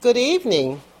Good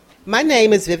evening. My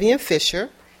name is Vivian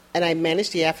Fisher, and I manage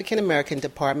the African American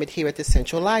Department here at the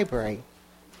Central Library.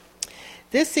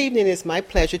 This evening it is my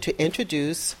pleasure to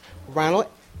introduce Ronald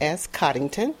S.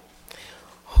 Coddington,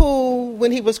 who,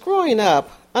 when he was growing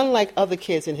up, unlike other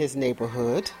kids in his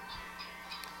neighborhood,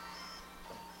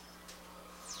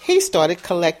 he started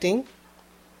collecting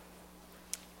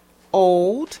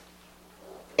old,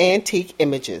 antique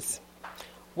images,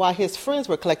 while his friends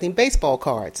were collecting baseball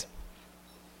cards.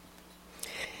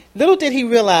 Little did he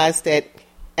realize that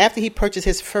after he purchased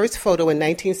his first photo in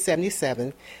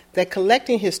 1977, that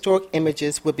collecting historic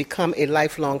images would become a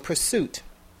lifelong pursuit.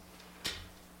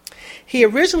 He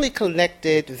originally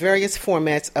collected various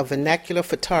formats of vernacular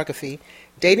photography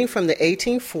dating from the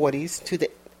 1840s to the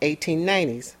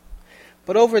 1890s.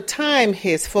 But over time,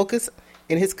 his focus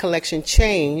in his collection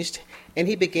changed, and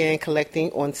he began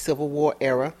collecting on Civil War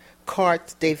era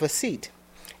cartes de visite,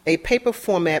 a paper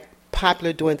format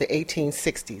popular during the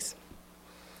 1860s.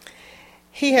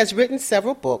 He has written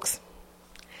several books,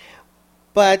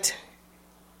 but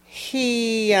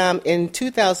in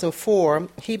 2004,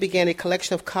 he began a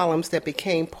collection of columns that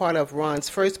became part of Ron's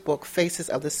first book, Faces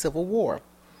of the Civil War.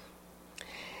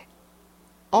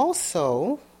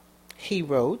 Also, he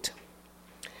wrote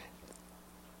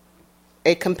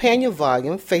a companion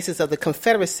volume, Faces of the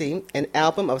Confederacy, an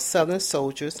album of Southern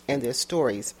soldiers and their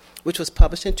stories, which was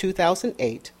published in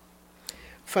 2008.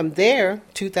 From there,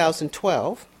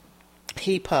 2012,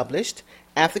 he published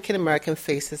African American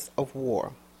Faces of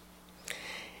War.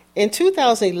 In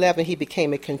 2011, he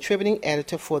became a contributing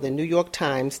editor for the New York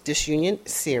Times Disunion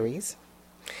series.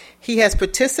 He has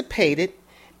participated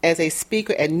as a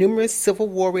speaker at numerous Civil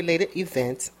War-related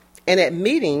events and at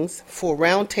meetings for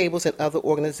roundtables and other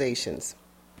organizations.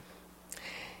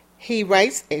 He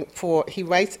writes a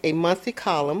monthly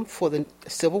column for the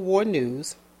Civil War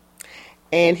News,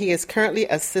 and he is currently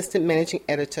assistant managing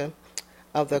editor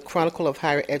of the Chronicle of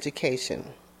Higher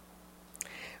Education.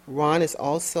 Ron is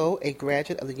also a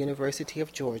graduate of the University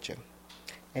of Georgia,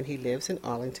 and he lives in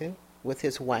Arlington with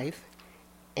his wife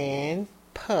and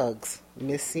pugs,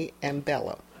 Missy and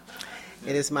Bella.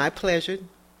 It is my pleasure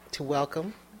to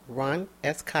welcome Ron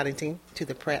S. Coddington to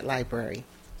the Pratt Library.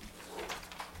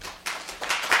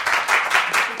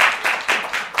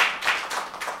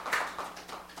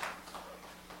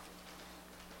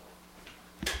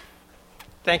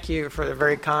 Thank you for the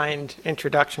very kind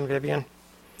introduction, Vivian.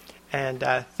 And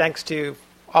thanks to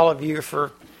all of you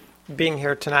for being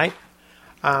here tonight.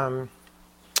 I've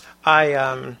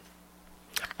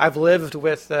lived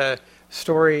with the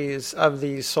stories of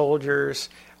these soldiers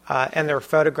and their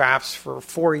photographs for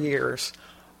 4 years.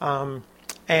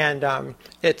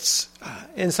 It's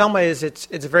in some ways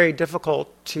it's very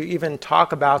difficult to even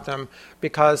talk about them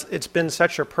because it's been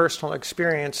such a personal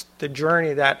experience, the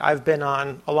journey that I've been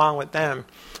on along with them.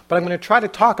 But I'm going to try to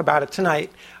talk about it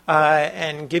tonight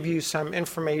and give you some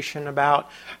information about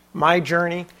my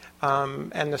journey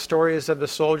and the stories of the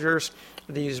soldiers,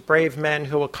 these brave men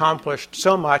who accomplished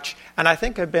so much, and I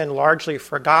think have been largely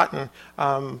forgotten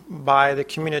by the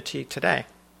community today.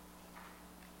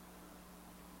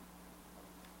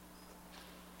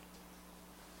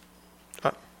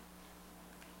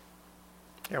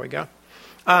 There we go.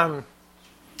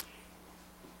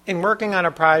 In working on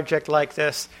a project like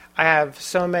this, I have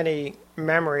so many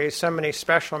memories, so many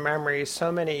special memories,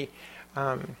 so many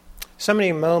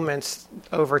moments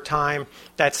over time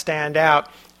that stand out.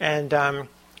 And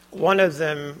one of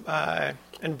them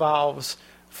involves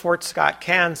Fort Scott,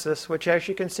 Kansas, which, as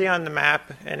you can see on the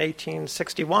map, in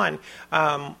 1861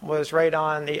 was right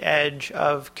on the edge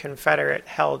of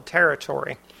Confederate-held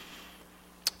territory.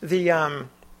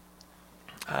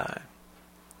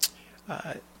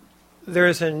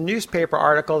 There's a newspaper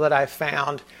article that I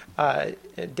found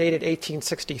dated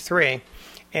 1863,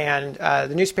 and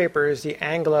the newspaper is the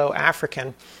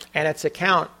Anglo-African, and it's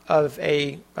account of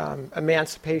a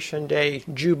Emancipation Day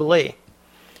Jubilee.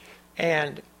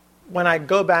 And when I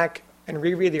go back and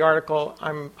reread the article,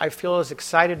 I feel as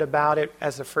excited about it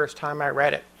as the first time I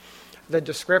read it. The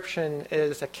description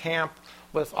is a camp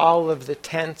with all of the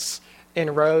tents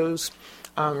in rows.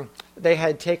 They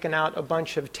had taken out a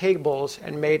bunch of tables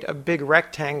and made a big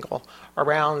rectangle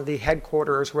around the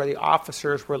headquarters where the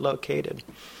officers were located.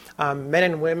 Men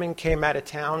and women came out of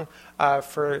town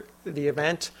for the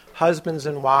event, husbands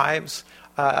and wives.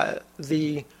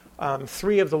 Three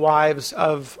of the wives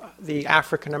of the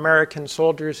African-American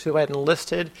soldiers who had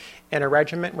enlisted in a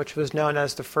regiment, which was known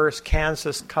as the 1st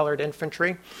Kansas Colored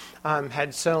Infantry,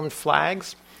 had sewn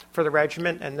flags for the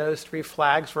regiment, and those 3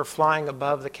 flags were flying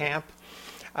above the camp.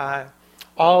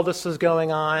 All this was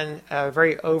going on,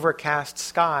 very overcast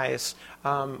skies,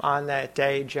 on that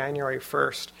day, January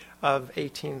 1st of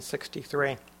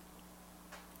 1863.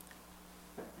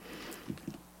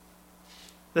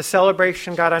 The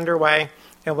celebration got underway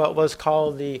in what was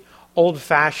called the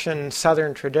old-fashioned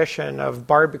Southern tradition of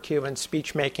barbecue and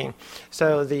speech-making.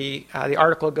 So the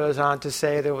article goes on to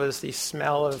say there was the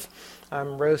smell of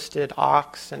roasted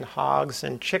ox and hogs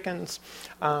and chickens.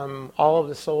 All of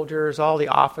the soldiers, all the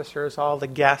officers, all the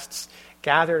guests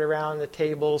gathered around the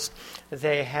tables.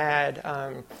 They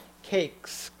had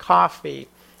cakes, coffee,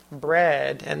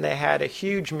 bread, and they had a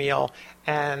huge meal,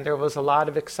 and there was a lot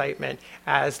of excitement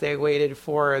as they waited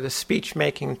for the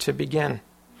speech-making to begin.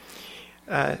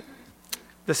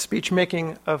 The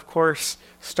speech-making, of course,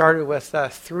 started with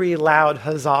 3 loud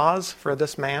huzzahs for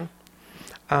this man.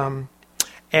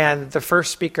 And the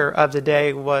first speaker of the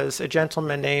day was a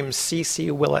gentleman named C.C.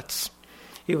 Willits.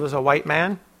 He was a white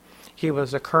man. He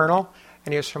was a colonel,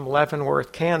 and he was from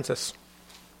Leavenworth, Kansas.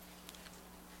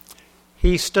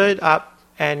 He stood up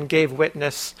and gave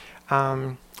witness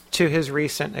to his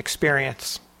recent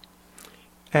experience.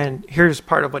 And here's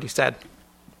part of what he said.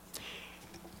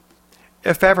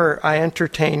 If ever I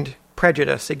entertained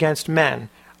prejudice against men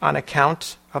on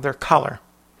account of their color,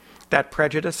 that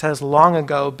prejudice has long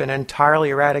ago been entirely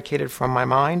eradicated from my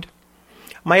mind.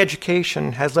 My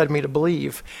education has led me to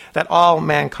believe that all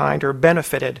mankind are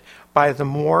benefited by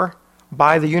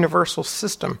the universal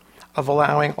system of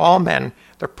allowing all men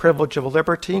the privilege of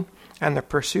liberty and the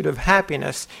pursuit of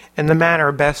happiness in the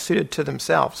manner best suited to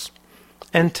themselves.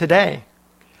 And today,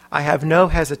 I have no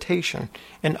hesitation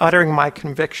in uttering my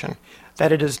conviction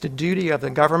that it is the duty of the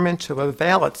government to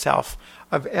avail itself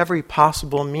of every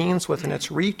possible means within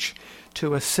its reach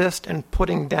to assist in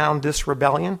putting down this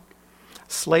rebellion.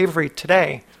 Slavery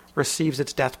today receives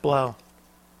its death blow.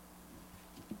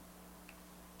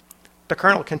 The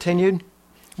colonel continued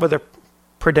with a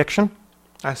prediction,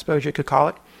 I suppose you could call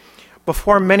it.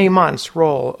 Before many months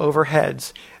roll over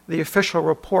heads, the official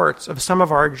reports of some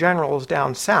of our generals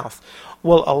down south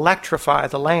will electrify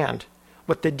the land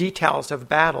with the details of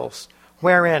battles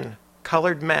wherein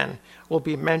colored men will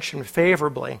be mentioned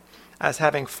favorably as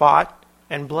having fought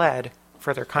and bled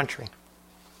for their country.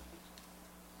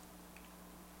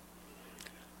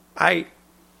 I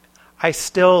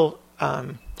still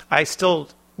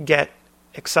get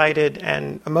excited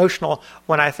and emotional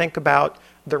when I think about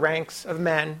the ranks of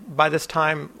men by this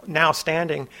time now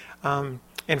standing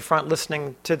in front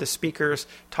listening to the speakers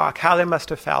talk, how they must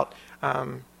have felt.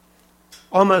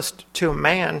 Almost to a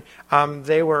man,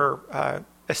 they were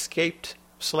escaped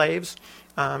slaves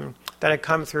that had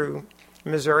come through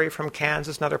Missouri from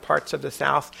Kansas and other parts of the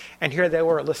South, and here they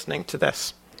were listening to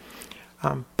this.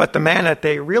 But the man that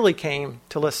they really came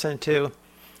to listen to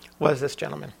was this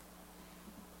gentleman.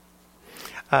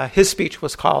 His speech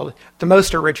was called The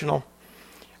Most Original,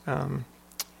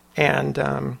 and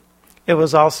it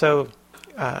was also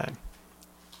a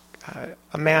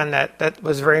man that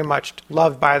was very much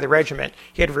loved by the regiment.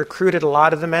 He had recruited a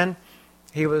lot of the men.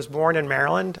 He was born in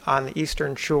Maryland on the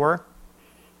Eastern Shore.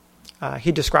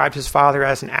 He described his father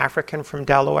as an African from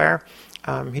Delaware.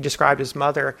 He described his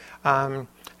mother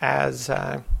as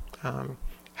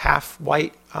half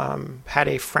white, had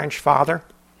a French father.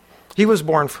 He was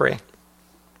born free.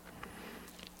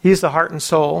 He's the heart and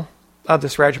soul of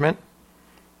this regiment.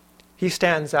 He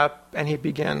stands up and he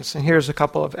begins. And here's a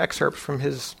couple of excerpts from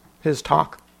his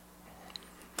talk.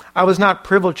 I was not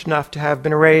privileged enough to have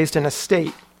been raised in a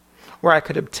state where I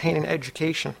could obtain an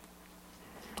education.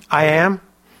 I am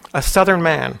a Southern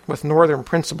man with Northern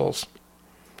principles,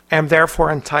 am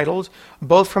therefore entitled,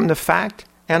 both from the fact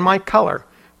and my color,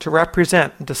 to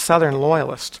represent the Southern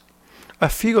loyalists, a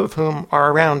few of whom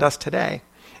are around us today,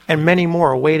 and many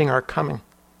more awaiting our coming.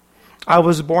 I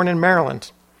was born in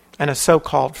Maryland, and a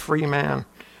so-called free man,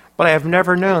 but I have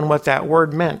never known what that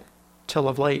word meant till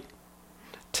of late.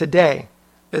 Today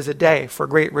is a day for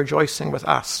great rejoicing with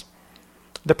us.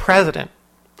 The President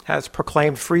has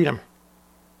proclaimed freedom.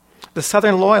 The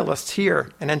Southern loyalists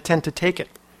hear and intend to take it.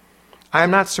 I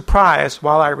am not surprised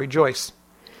while I rejoice.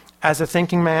 As a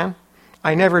thinking man,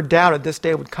 I never doubted this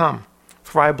day would come,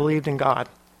 for I believed in God.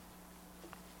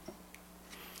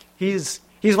 He's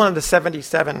one of the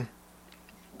 77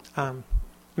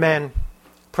 men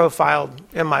profiled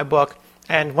in my book,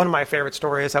 and one of my favorite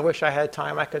stories. I wish I had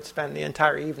time. I could spend the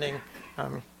entire evening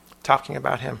talking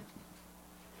about him,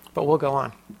 but we'll go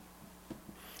on.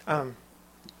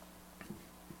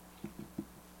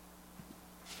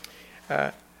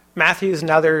 Matthews and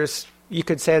others, you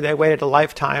could say they waited a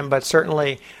lifetime, but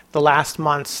certainly the last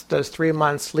months, those 3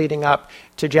 months leading up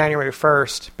to January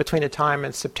 1st, between the time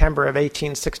and September of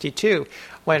 1862,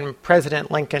 when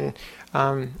President Lincoln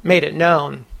made it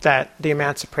known that the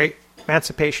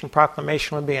Emancipation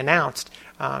Proclamation would be announced.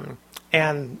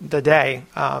 And the day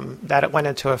that it went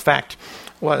into effect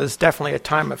was definitely a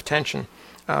time of tension.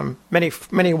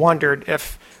 Many wondered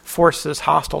if forces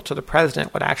hostile to the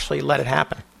president would actually let it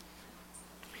happen.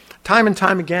 Time and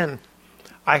time again,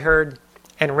 I heard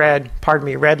and read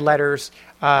letters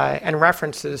and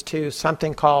references to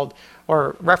something called,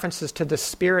 or references to the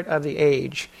spirit of the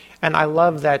age. And I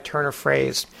love that turn of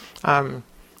phrase.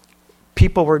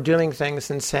 People were doing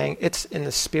things and saying, it's in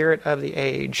the spirit of the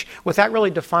age, without really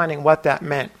defining what that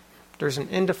meant. There's an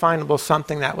indefinable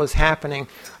something that was happening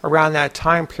around that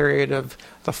time period of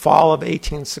the fall of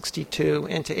 1862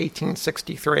 into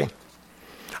 1863.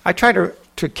 I try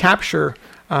to capture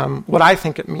what I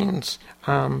think it means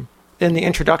in the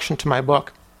introduction to my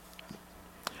book.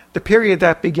 The period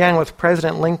that began with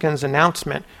President Lincoln's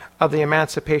announcement of the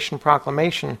Emancipation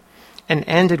Proclamation and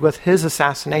ended with his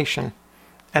assassination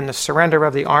and the surrender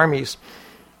of the armies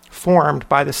formed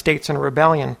by the states in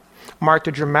rebellion marked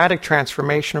a dramatic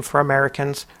transformation for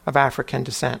Americans of African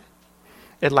descent.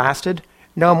 It lasted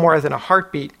no more than a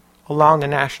heartbeat along the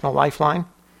national lifeline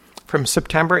from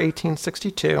September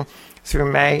 1862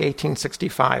 through May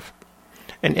 1865.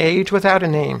 An age without a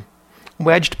name,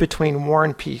 wedged between war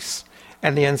and peace,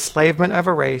 and the enslavement of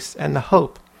a race and the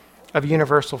hope of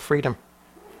universal freedom.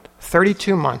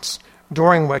 32 months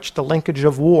during which the linkage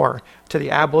of war to the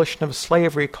abolition of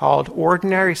slavery called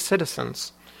ordinary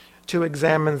citizens to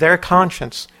examine their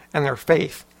conscience and their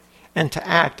faith and to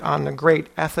act on the great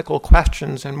ethical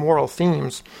questions and moral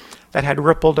themes that had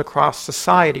rippled across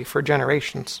society for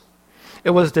generations.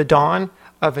 It was the dawn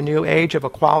of a new age of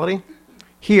equality.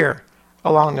 Here,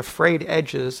 along the frayed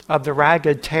edges of the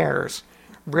ragged tears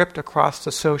ripped across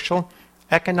the social,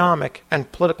 economic,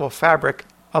 and political fabric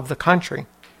of the country,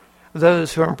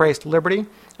 those who embraced liberty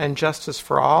and justice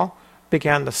for all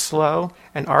began the slow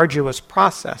and arduous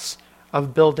process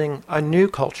of building a new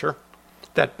culture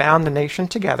that bound the nation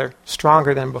together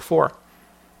stronger than before.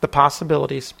 The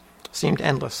possibilities seemed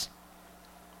endless.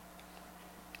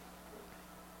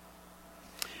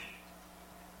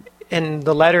 In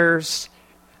the letters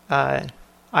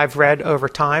I've read over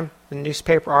time, the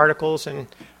newspaper articles and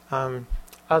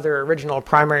other original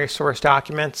primary source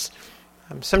documents,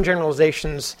 some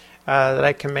generalizations that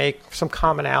I can make, some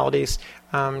commonalities.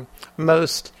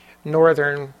 Most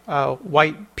northern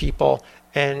white people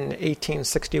in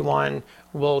 1861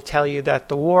 will tell you that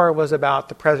the war was about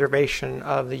the preservation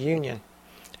of the Union.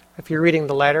 If you're reading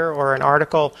the letter or an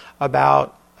article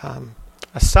about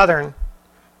a southern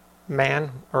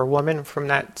man or woman from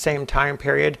that same time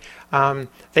period,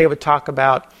 they would talk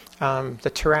about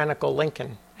the tyrannical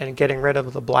Lincoln and getting rid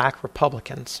of the black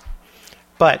Republicans.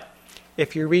 But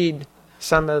if you read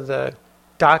some of the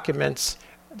documents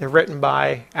they're written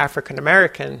by African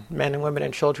American men and women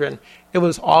and children, it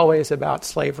was always about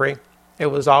slavery. It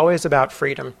was always about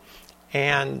freedom.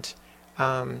 And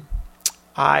of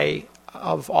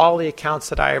all the accounts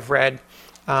that I have read,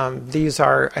 these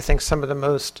are, I think, some of the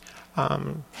most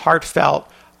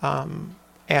heartfelt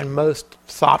and most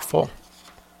thoughtful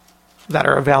that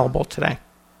are available today.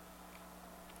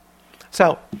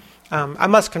 So, I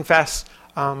must confess,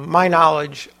 my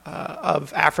knowledge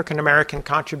of African American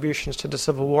contributions to the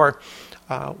Civil War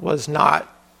was not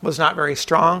very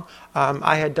strong.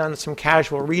 I had done some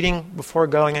casual reading before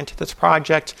going into this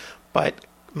project, but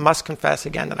must confess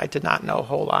again that I did not know a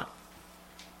whole lot.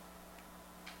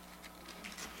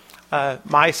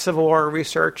 My Civil War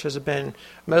research has been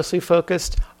mostly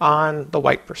focused on the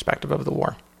white perspective of the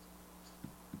war.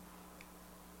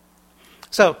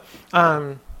 So,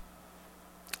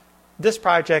 this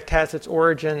project has its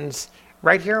origins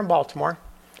right here in Baltimore.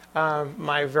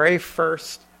 My very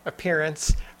first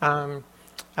appearance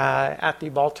at the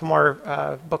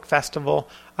Baltimore Book Festival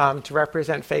to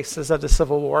represent Faces of the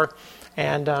Civil War.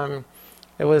 And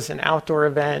it was an outdoor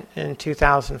event in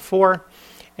 2004.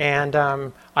 And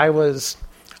I was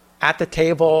at the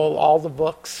table, all the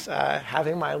books,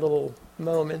 having my little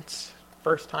moments,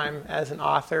 first time as an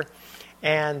author.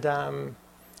 And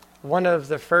one of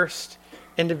the first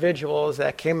individuals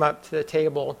that came up to the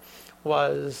table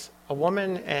was a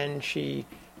woman, and she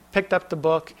picked up the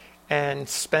book and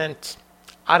spent,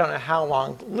 I don't know how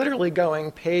long, literally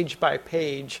going page by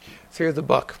page through the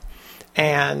book.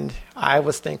 And I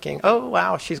was thinking, oh,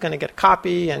 wow, she's going to get a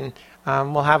copy, and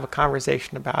we'll have a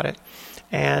conversation about it.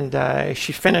 And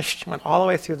she finished, went all the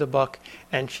way through the book,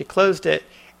 and she closed it,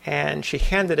 and she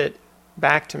handed it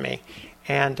back to me.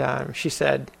 And she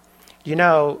said, you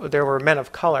know, there were men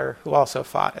of color who also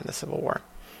fought in the Civil War.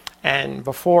 And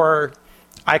before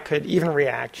I could even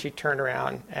react, she turned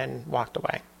around and walked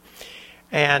away.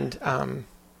 And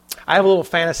I have a little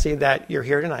fantasy that you're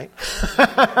here tonight.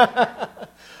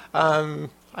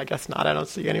 I guess not. I don't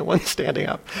see anyone standing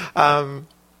up.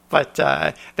 But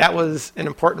that was an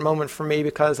important moment for me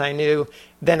because I knew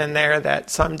then and there that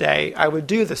someday I would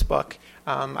do this book.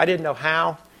 I didn't know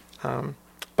how,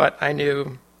 but I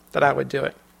knew that I would do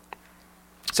it.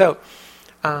 So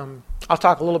I'll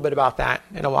talk a little bit about that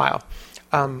in a while.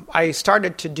 I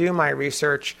started to do my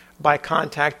research by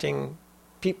contacting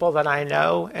people that I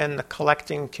know in the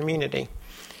collecting community.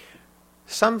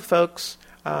 Some folks,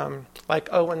 like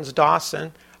Owens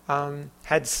Dawson,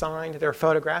 had signed their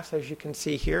photographs, as you can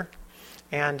see here.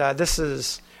 And this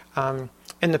is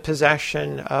in the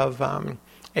possession of a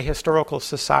historical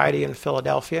society in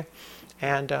Philadelphia.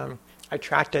 And I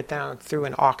tracked it down through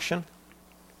an auction.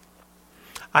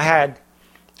 I had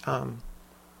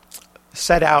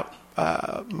set out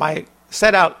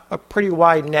a pretty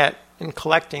wide net in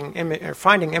collecting,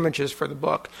 finding images for the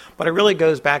book. But it really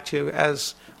goes back to,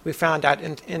 as we found out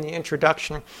in the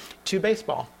introduction, to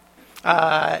baseball.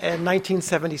 In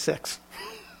 1976.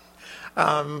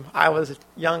 I was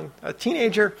a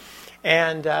teenager,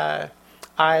 and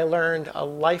I learned a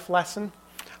life lesson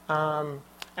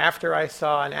after I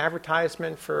saw an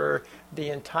advertisement for the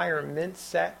entire mint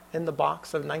set in the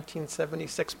box of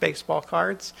 1976 baseball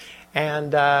cards.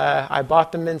 And I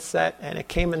bought the mint set, and it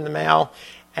came in the mail,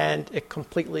 and it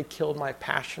completely killed my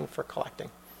passion for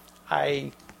collecting.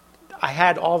 I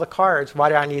had all the cards. Why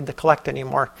do I need to collect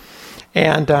anymore?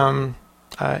 And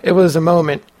it was a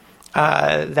moment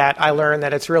that I learned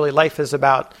that it's really, life is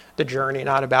about the journey,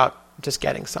 not about just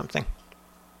getting something.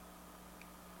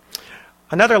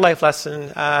 Another life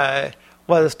lesson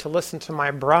was to listen to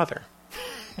my brother.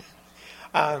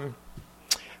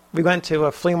 We went to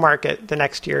a flea market the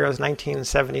next year. It was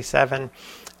 1977.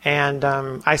 And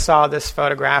I saw this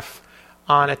photograph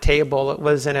on a table. It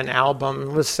was in an album.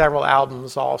 It was several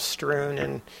albums all strewn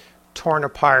and torn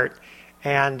apart.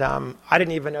 And I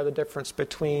didn't even know the difference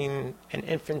between an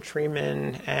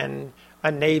infantryman and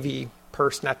a Navy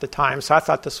person at the time. So I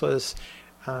thought this was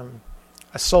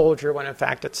a soldier when in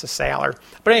fact it's a sailor.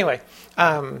 But anyway,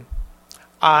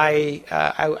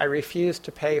 I refused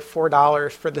to pay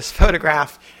 $4 for this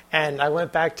photograph. And I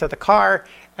went back to the car,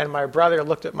 and my brother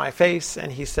looked at my face,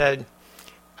 and he said,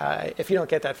 if you don't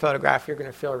get that photograph, you're going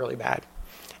to feel really bad.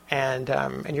 And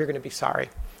you're going to be sorry.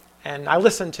 And I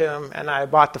listened to him, and I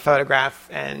bought the photograph,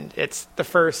 and it's the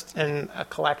first in a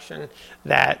collection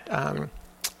that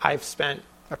I've spent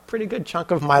a pretty good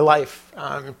chunk of my life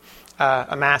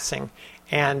amassing.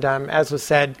 And as was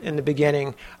said in the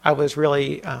beginning, I was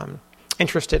really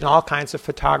interested in all kinds of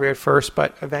photography at first,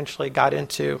 but eventually got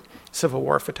into Civil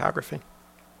War photography.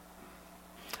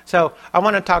 So I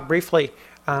want to talk briefly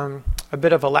a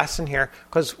bit of a lesson here,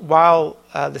 because while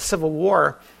the Civil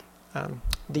War,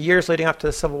 the years leading up to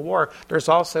the Civil War, there's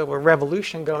also a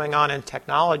revolution going on in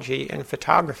technology and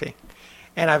photography.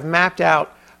 And I've mapped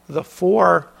out the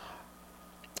 4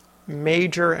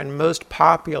 major and most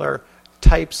popular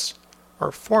types or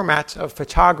formats of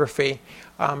photography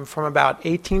from about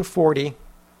 1840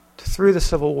 through the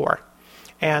Civil War.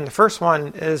 And the first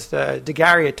one is the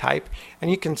daguerreotype. And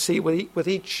you can see with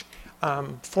each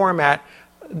format,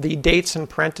 the dates in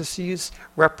parentheses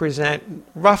represent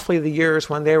roughly the years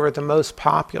when they were the most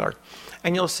popular.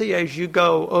 And you'll see as you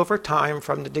go over time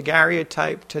from the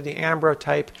daguerreotype to the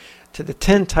ambrotype to the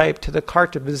tintype to the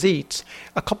carte de visite,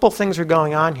 a couple things are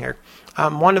going on here.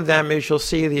 One of them is you'll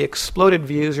see the exploded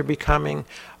views are becoming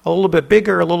a little bit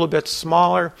bigger, a little bit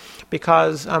smaller,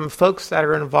 because folks that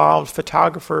are involved,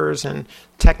 photographers and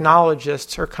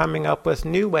technologists, are coming up with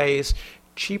new ways,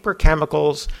 cheaper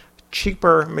chemicals,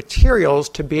 cheaper materials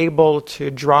to be able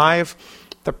to drive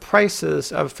the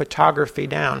prices of photography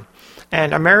down.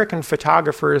 And American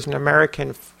photographers and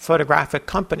American photographic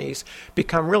companies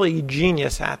become really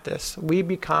genius at this. We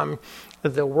become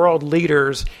the world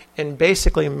leaders in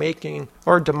basically making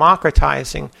or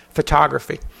democratizing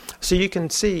photography. So you can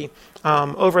see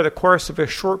over the course of a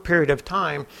short period of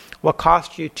time, what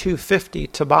cost you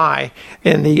 $2.50 to buy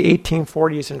in the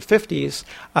 1840s and 50s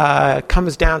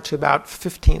comes down to about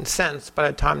 15 cents by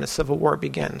the time the Civil War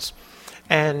begins.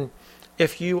 And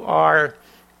if you are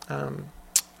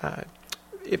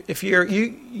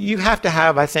you have to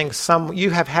have, I think, you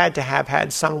have had to have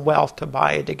had some wealth to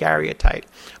buy a daguerreotype.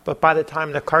 But by the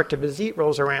time the carte de visite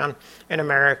rolls around in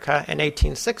America in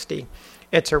 1860,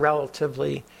 it's a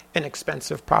relatively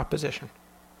inexpensive proposition.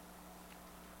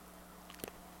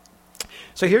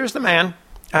 So here's the man.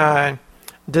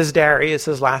 Disdary is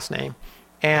his last name.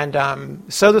 And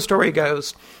so the story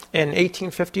goes, in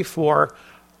 1854,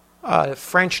 a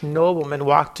French nobleman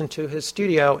walked into his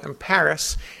studio in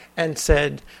Paris, and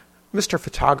said, "Mr.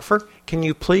 Photographer, can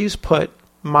you please put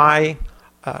my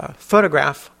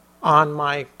photograph on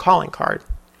my calling card?"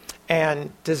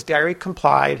 And Desideri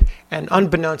complied, and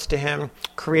unbeknownst to him,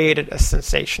 created a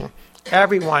sensation.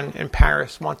 Everyone in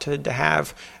Paris wanted to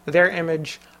have their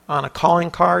image on a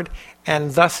calling card,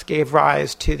 and thus gave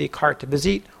rise to the carte de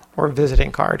visite, or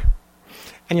visiting card.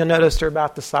 And you'll notice they're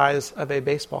about the size of a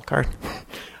baseball card,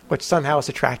 which somehow is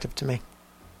attractive to me.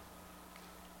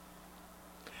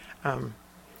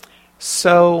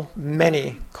 So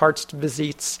many cartes de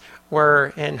visites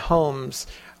were in homes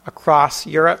across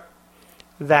Europe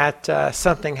that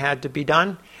something had to be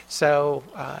done. So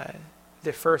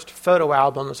the first photo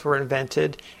albums were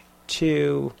invented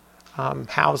to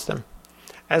house them.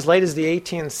 As late as the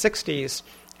 1860s,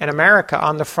 in America,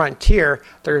 on the frontier,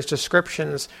 there's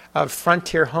descriptions of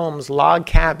frontier homes, log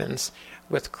cabins,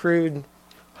 with crude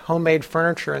homemade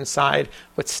furniture inside,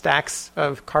 with stacks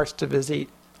of cartes de visite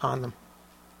on them.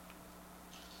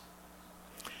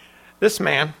 This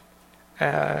man,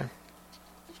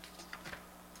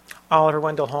 Oliver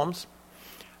Wendell Holmes,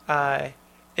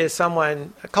 is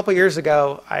someone, a couple years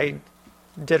ago, I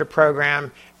did a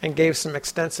program and gave some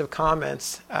extensive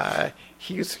comments.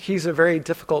 He's a very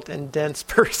difficult and dense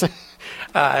person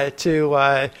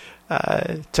to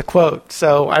quote.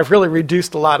 So I've really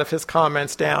reduced a lot of his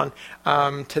comments down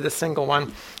to the single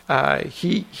one.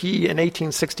 He in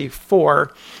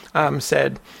 1864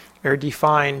 said, or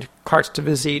defined cartes de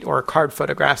visite or card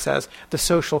photographs as the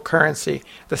social currency,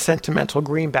 the sentimental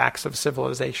greenbacks of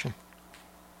civilization.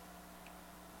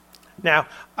 Now,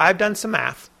 I've done some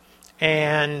math,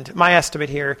 and my estimate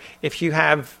here, if you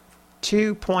have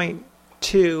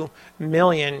 2.2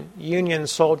 million Union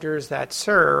soldiers that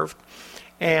served,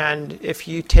 and if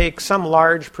you take some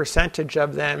large percentage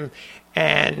of them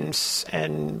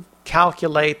and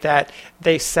calculate that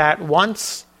they sat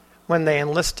once when they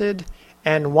enlisted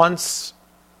and once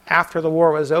after the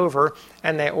war was over,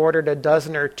 and they ordered a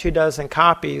dozen or 24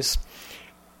 copies,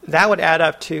 that would add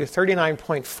up to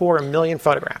 39.4 million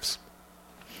photographs.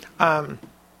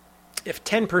 If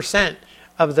 10%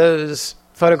 of those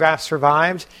photographs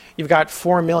survived, you've got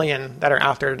 4 million that are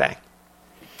out there today.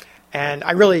 And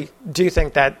I really do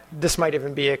think that this might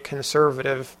even be a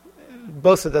conservative,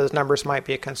 both of those numbers might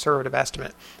be a conservative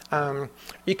estimate.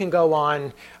 You can go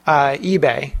on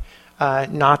eBay,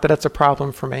 not that it's a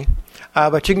problem for me,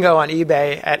 but you can go on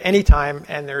eBay at any time,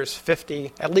 and there's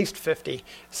at least 50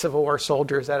 Civil War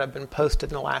soldiers that have been posted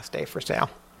in the last day for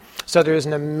sale. So there's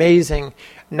an amazing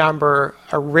number,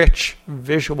 a rich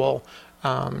visual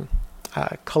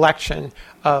collection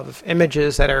of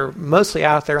images that are mostly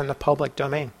out there in the public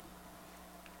domain.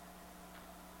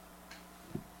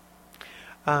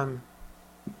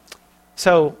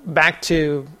 So back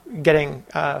to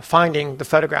finding the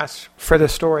photographs for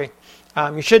this story.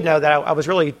 You should know that I was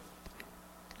really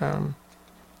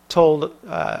told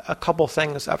a couple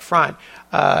things up front,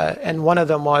 and one of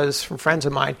them was from friends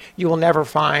of mine: you will never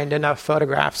find enough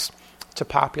photographs to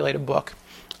populate a book.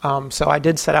 So I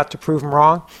did set out to prove them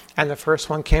wrong, and the first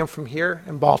one came from here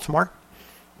in Baltimore,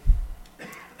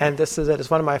 and this is it. It's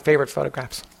one of my favorite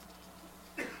photographs.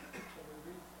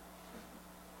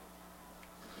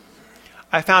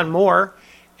 I found more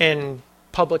in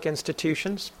public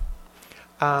institutions.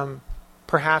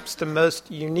 Perhaps the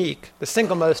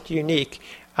single most unique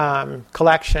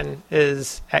collection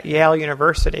is at Yale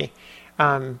University.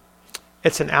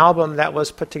 It's an album that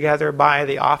was put together by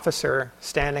the officer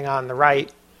standing on the right.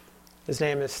 His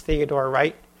name is Theodore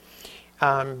Wright.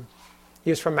 He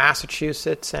was from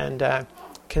Massachusetts and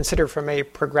considered from a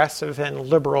progressive and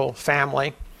liberal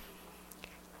family.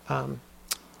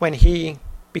 When he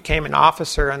became an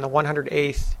officer in the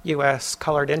 108th U.S.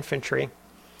 Colored Infantry,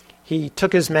 he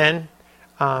took his men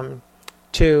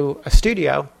to a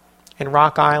studio in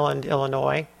Rock Island,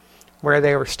 Illinois, where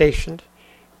they were stationed,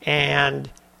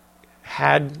 and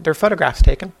had their photographs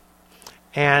taken.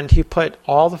 And he put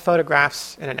all the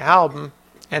photographs in an album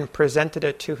and presented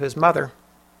it to his mother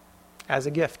as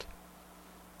a gift.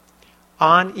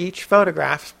 On each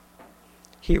photograph,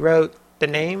 he wrote the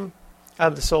name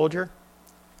of the soldier,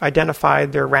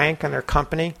 identified their rank and their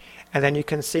company, and then you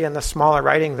can see in the smaller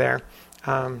writing there,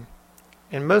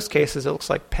 in most cases it looks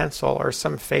like pencil or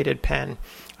some faded pen.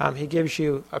 He gives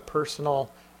you a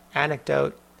personal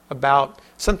anecdote about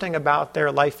something about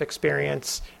their life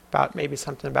experience, about maybe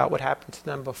something about what happened to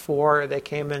them before they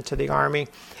came into the Army,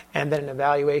 and then an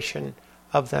evaluation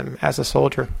of them as a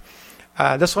soldier.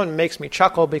 This one makes me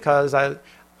chuckle because I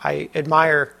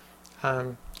admire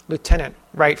Lieutenant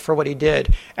Wright for what he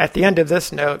did. At the end of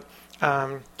this note,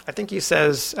 I think he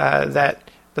says that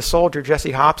the soldier,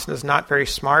 Jesse Hobson, is not very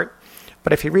smart,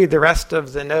 But if you read the rest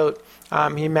of the note,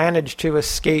 he managed to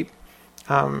escape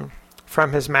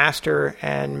from his master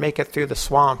and make it through the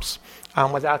swamps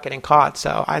without getting caught.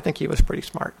 So I think he was pretty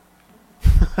smart.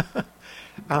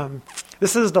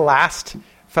 This is the last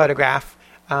photograph,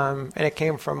 and it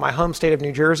came from my home state of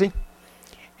New Jersey.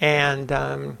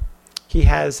 And he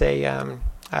has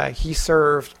he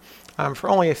served for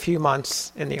only a few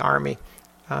months in the Army.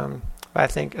 But I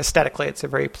think aesthetically it's a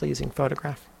very pleasing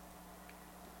photograph.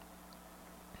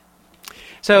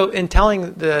 So in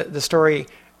telling the story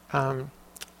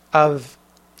of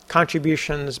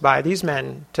contributions by these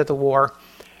men to the war,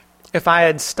 if I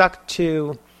had stuck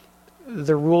to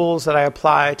the rules that I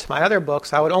apply to my other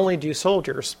books, I would only do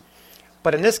soldiers.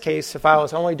 But in this case, if I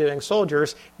was only doing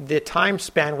soldiers, the time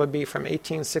span would be from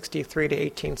 1863 to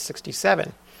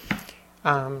 1867.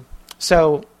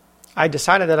 So I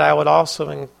decided that I would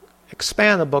also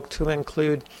expand the book to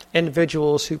include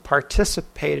individuals who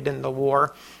participated in the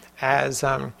war as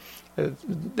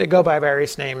they go by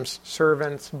various names: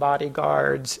 servants,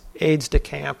 bodyguards, aides de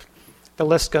camp. The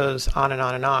list goes on and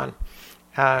on and on.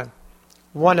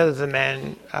 One of the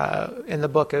men in the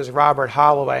book is Robert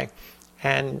Holloway,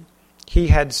 and he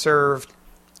had served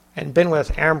and been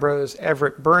with Ambrose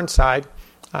Everett Burnside,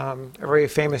 a very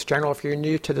famous general. If you're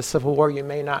new to the Civil War, you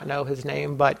may not know his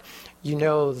name, but you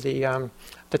know the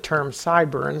term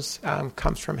sideburns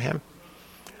comes from him.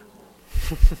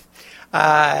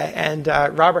 And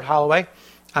Robert Holloway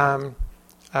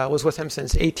was with him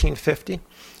since 1850.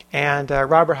 And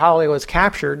Robert Holloway was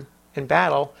captured in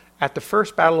battle at the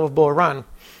First Battle of Bull Run.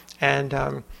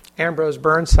 And Ambrose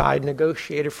Burnside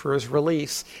negotiated for his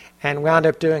release and wound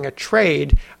up doing a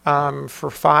trade for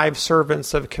 5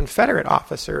 servants of Confederate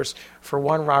officers for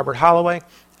one Robert Holloway.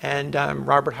 And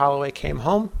Robert Holloway came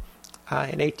home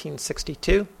in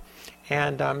 1862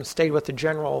 and stayed with the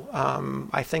general,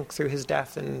 I think, through his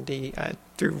death and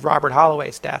through Robert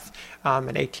Holloway's death in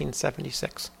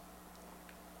 1876.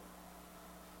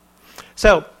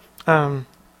 So the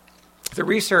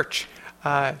research,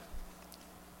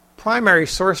 primary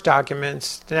source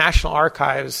documents, the National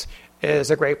Archives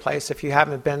is a great place. If you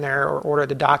haven't been there or ordered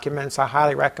the documents, I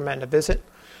highly recommend a visit.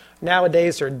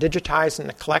 Nowadays, they're digitized in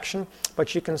the collection,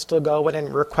 but you can still go in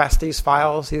and request these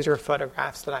files. These are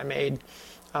photographs that I made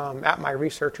at my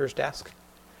researcher's desk.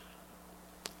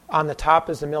 On the top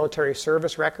is the military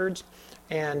service records,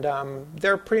 and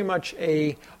they're pretty much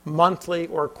a monthly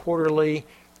or quarterly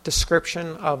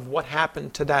description of what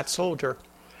happened to that soldier.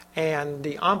 And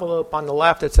the envelope on the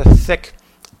left, it's a thick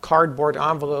cardboard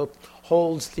envelope,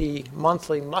 holds the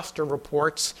monthly muster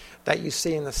reports that you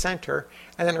see in the center.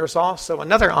 And then there's also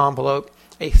another envelope,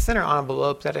 a thinner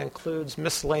envelope, that includes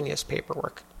miscellaneous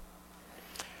paperwork.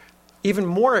 Even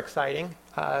more exciting,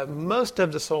 most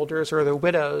of the soldiers or the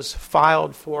widows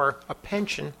filed for a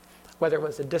pension, whether it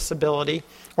was a disability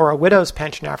or a widow's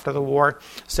pension after the war.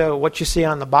 So what you see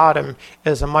on the bottom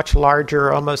is a much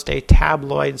larger, almost a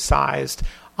tabloid-sized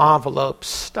envelope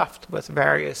stuffed with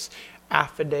various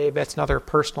affidavits and other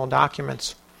personal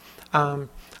documents.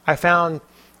 I found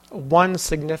one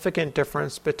significant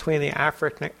difference between the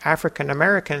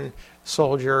African-American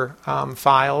soldier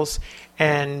files,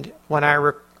 and when I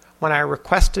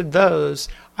requested those,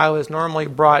 I was normally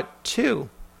brought 2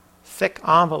 thick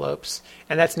envelopes,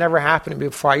 and that's never happened to me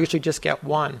before. I usually just get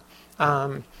 1.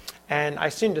 And I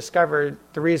soon discovered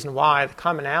the reason why. The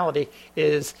commonality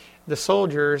is the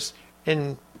soldiers,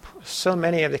 in so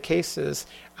many of the cases,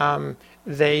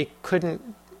 they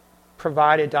couldn't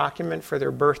provide a document for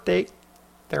their birth date,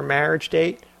 their marriage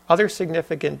date, other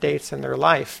significant dates in their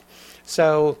life.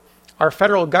 So our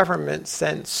federal government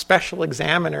sent special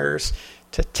examiners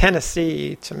to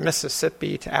Tennessee, to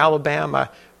Mississippi, to Alabama,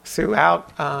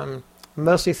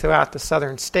 mostly throughout the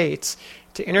southern states,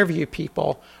 to interview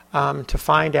people to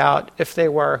find out if they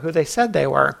were who they said they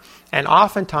were. And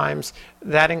oftentimes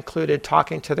that included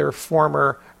talking to their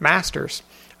former masters.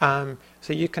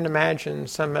 So you can imagine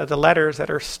some of the letters that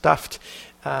are stuffed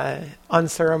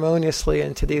unceremoniously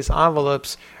into these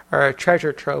envelopes are a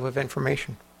treasure trove of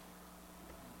information.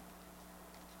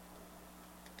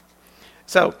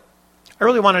 So I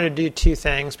really wanted to do 2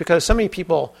 things because so many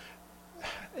people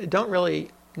don't really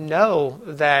know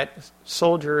that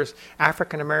soldiers,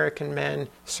 African-American men,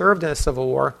 served in the Civil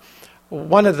War.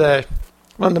 One of the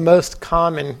most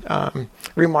common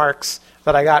remarks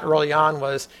that I got early on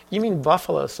was, "You mean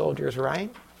Buffalo soldiers,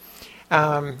 right?"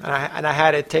 And I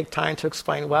had to take time to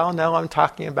explain, well, no, I'm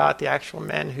talking about the actual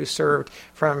men who served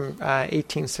from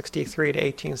 1863 to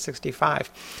 1865.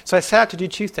 So I set out to do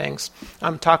 2 things.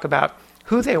 Talk about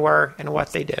who they were and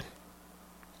what they did.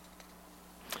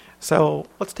 So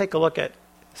let's take a look at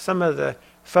some of the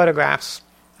photographs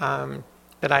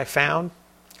that I found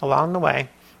along the way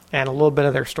and a little bit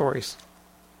of their stories.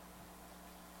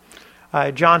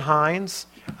 John Hines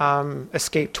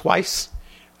escaped twice.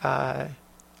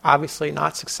 Obviously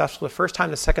not successful the first time.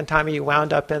 The second time he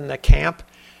wound up in the camp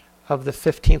of the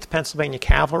 15th Pennsylvania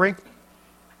Cavalry.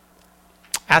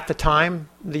 At the time,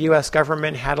 the U.S.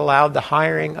 government had allowed the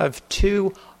hiring of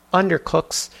 2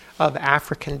 undercooks of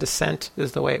African descent,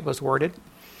 is the way it was worded.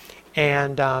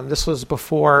 And this was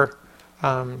before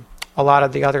a lot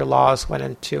of the other laws went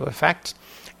into effect.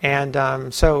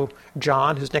 And so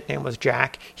John, whose nickname was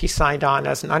Jack, he signed on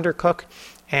as an undercook.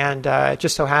 And it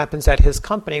just so happens that his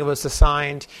company was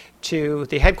assigned to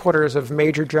the headquarters of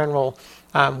Major General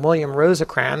William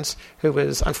Rosecrans, who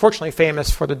was unfortunately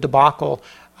famous for the debacle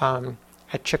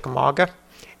at Chickamauga.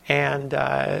 And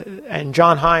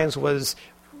John Hines was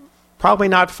probably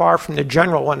not far from the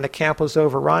general when the camp was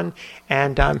overrun,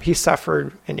 and he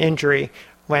suffered an injury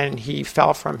when he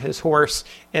fell from his horse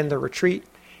in the retreat,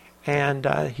 and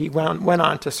he went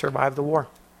on to survive the war.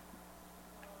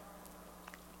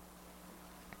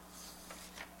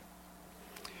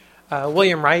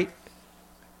 William Wright,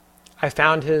 I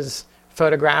found his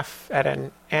photograph at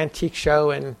an antique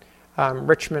show in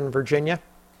Richmond, Virginia.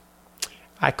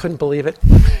 I couldn't believe it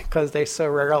because they so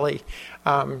rarely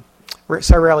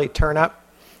turn up.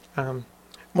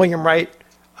 William Wright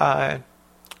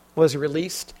was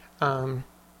released from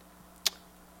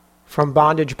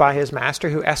bondage by his master,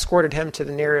 who escorted him to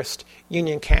the nearest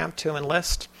Union camp to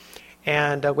enlist.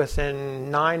 And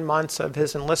within 9 months of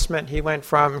his enlistment, he went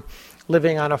from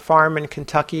living on a farm in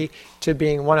Kentucky to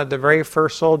being one of the very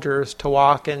first soldiers to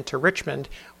walk into Richmond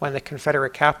when the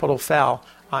Confederate capital fell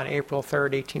on April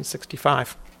 3rd,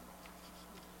 1865.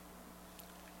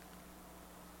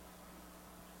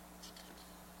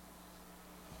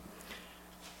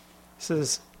 This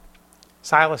is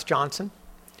Silas Johnson.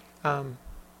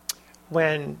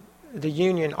 When the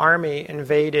Union Army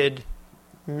invaded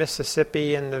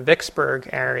Mississippi and the Vicksburg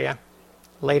area,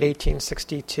 late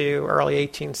 1862, early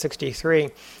 1863,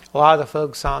 a lot of the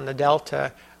folks on the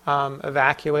Delta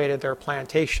evacuated their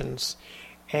plantations.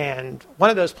 And one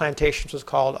of those plantations was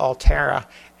called Altera,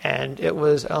 and it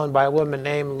was owned by a woman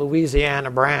named Louisiana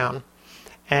Brown.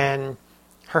 And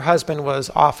her husband was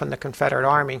off in the Confederate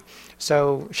Army,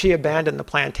 so she abandoned the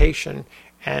plantation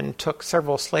and took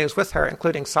several slaves with her,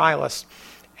 including Silas.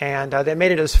 And they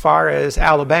made it as far as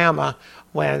Alabama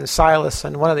when Silas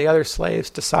and one of the other slaves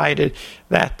decided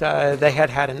that they had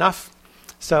had enough.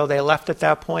 So they left at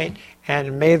that point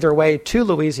and made their way to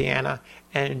Louisiana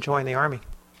and joined the Army.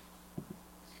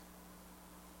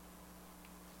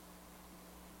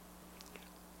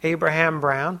 Abraham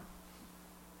Brown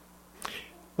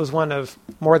was one of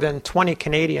more than 20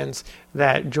 Canadians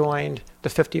that joined the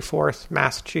 54th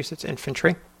Massachusetts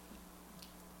Infantry.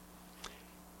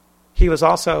 He was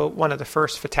also one of the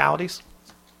first fatalities.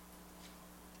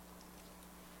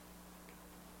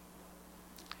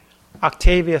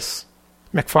 Octavius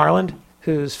McFarland,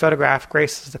 whose photograph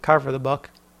graces the cover of the book,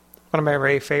 one of my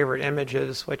very favorite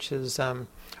images, which is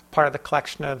part of the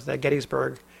collection of the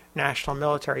Gettysburg National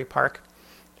Military Park,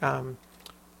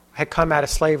 had come out of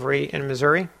slavery in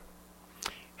Missouri,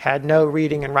 had no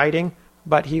reading and writing,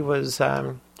 but he was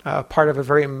part of a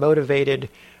very motivated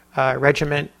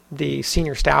regiment. The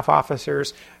senior staff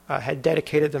officers had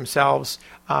dedicated themselves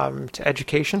to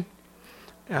education.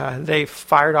 They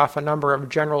fired off a number of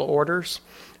general orders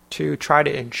to try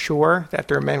to ensure that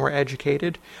their men were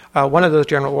educated. One of those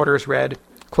general orders read,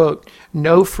 quote,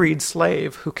 "No freed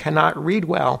slave who cannot read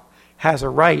well has a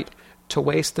right to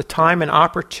waste the time and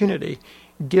opportunity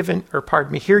given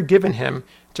him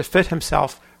to fit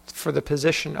himself for the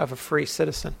position of a free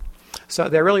citizen." So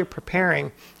they're really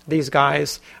preparing these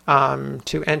guys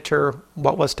to enter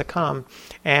what was to come.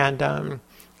 And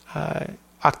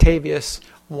Octavius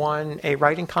won a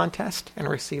writing contest and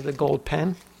received a gold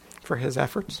pen for his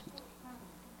efforts.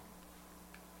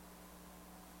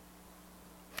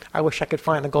 I wish I could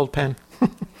find the gold pen.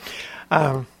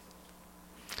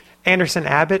 Anderson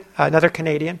Abbott, another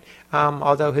Canadian,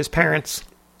 although his parents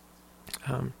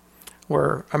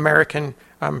were American,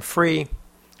 free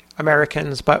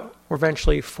Americans, but were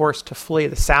eventually forced to flee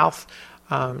the South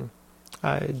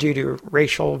due to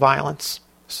racial violence.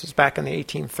 This was back in the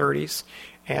 1830s.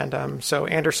 And so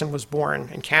Anderson was born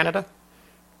in Canada.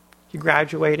 He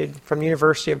graduated from the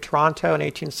University of Toronto in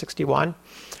 1861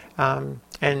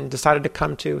 and decided to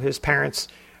come to his parents'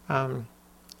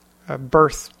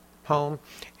 birth home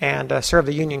and serve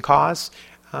the Union cause.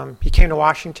 He came to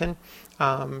Washington.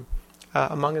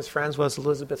 Among his friends was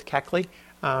Elizabeth Keckley,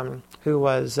 who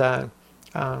was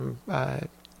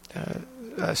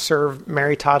served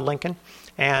Mary Todd Lincoln.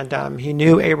 And he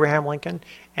knew Abraham Lincoln.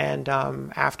 And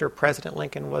after President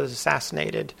Lincoln was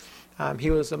assassinated, he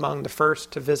was among the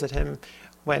first to visit him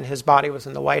when his body was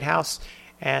in the White House.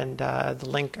 And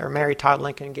Mary Todd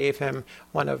Lincoln gave him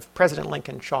one of President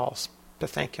Lincoln's shawls to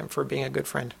thank him for being a good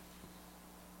friend.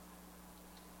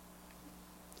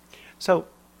 So,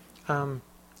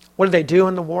 what did they do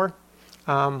in the war?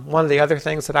 One of the other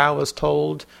things that I was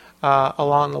told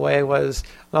along the way was,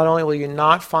 not only will you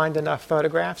not find enough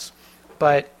photographs,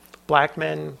 but black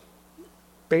men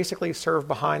basically served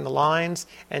behind the lines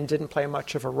and didn't play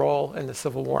much of a role in the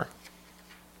Civil War.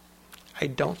 I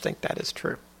don't think that is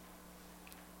true.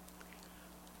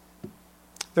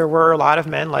 There were a lot of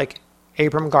men like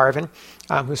Abram Garvin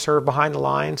who served behind the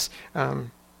lines.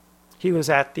 He was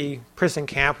at the prison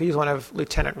camp. He was one of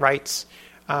Lieutenant Wright's,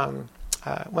 one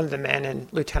of the men in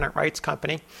Lieutenant Wright's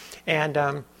company.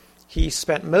 And he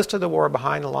spent most of the war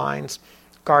behind the lines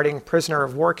guarding prisoner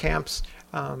of war camps.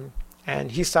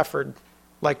 And he suffered,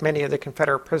 like many of the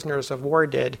Confederate prisoners of war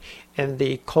did, in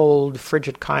the cold,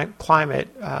 frigid climate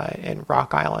in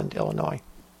Rock Island, Illinois.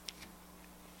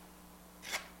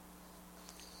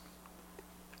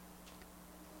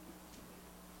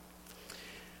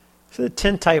 So the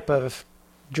tintype of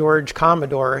George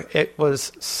Commodore, it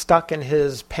was stuck in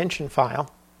his pension file,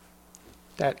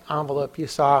 that envelope you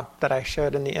saw that I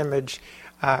showed in the image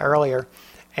earlier.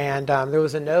 And there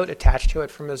was a note attached to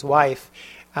it from his wife,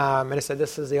 and it said,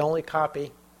 "This is the only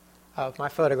copy of my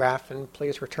photograph, and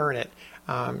please return it."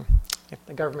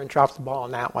 The government dropped the ball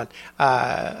on that one.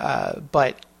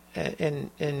 But in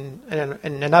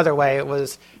another way, it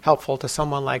was helpful to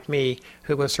someone like me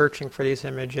who was searching for these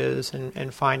images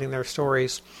and finding their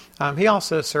stories. He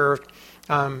also served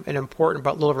an important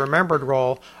but little remembered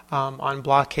role on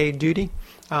blockade duty.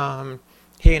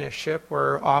 He and his ship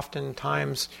were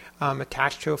oftentimes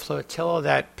attached to a flotilla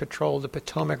that patrolled the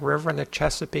Potomac River and the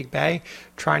Chesapeake Bay,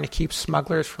 trying to keep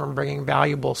smugglers from bringing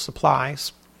valuable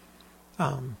supplies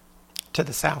to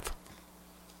the South.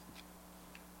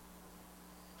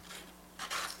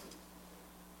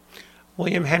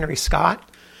 William Henry Scott,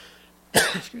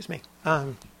 excuse me,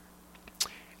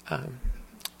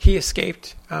 he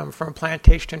escaped from a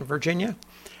plantation in Virginia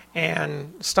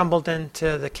and stumbled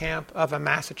into the camp of a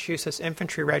Massachusetts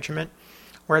infantry regiment,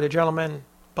 where the gentleman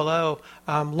below,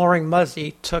 Loring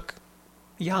Muzzy, took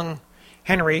young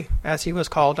Henry, as he was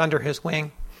called, under his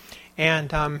wing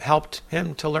and helped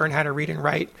him to learn how to read and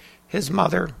write. His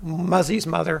mother, Muzzy's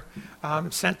mother,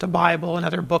 sent a Bible and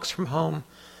other books from home.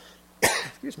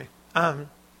 Excuse me. After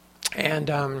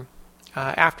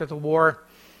the war,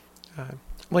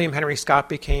 William Henry Scott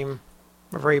became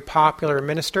a very popular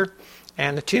minister,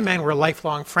 and the two men were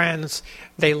lifelong friends.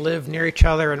 They lived near each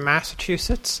other in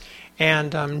Massachusetts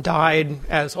and died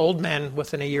as old men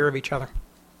within a year of each other.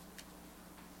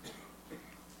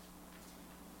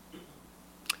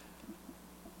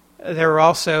 There were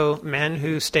also men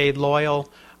who stayed loyal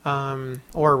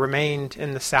or remained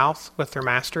in the South with their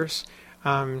masters.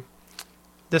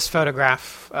 This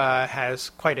photograph has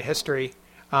quite a history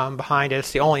behind it.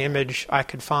 It's the only image I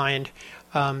could find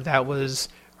that was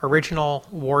original,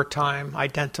 wartime,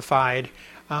 identified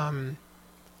of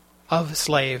a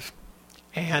slave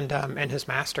and his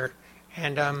master.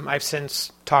 And I've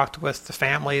since talked with the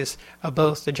families of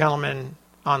both the gentleman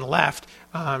on the left,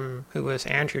 who was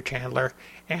Andrew Chandler,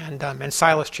 and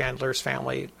Silas Chandler's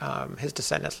family. His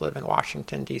descendants live in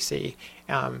Washington, D.C.,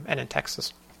 and in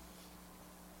Texas.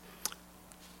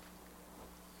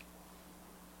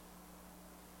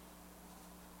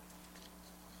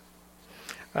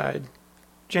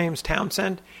 James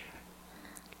Townsend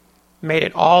made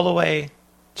it all the way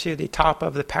to the top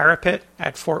of the parapet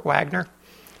at Fort Wagner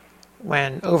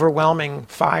when overwhelming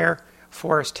fire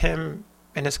forced him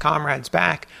and his comrades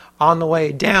back. On the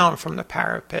way down from the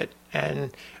parapet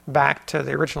and back to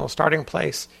the original starting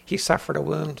place, he suffered a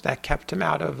wound that kept him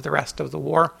out of the rest of the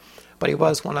war, but he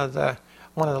was one of the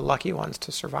lucky ones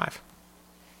to survive.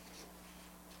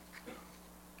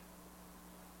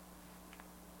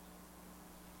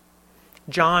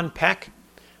 John Peck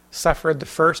suffered the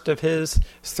first of his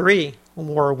 3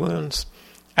 war wounds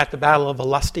at the Battle of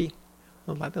Olustee.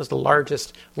 That was the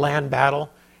largest land battle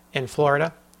in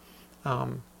Florida.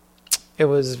 It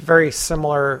was very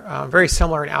similar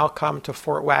in outcome to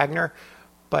Fort Wagner,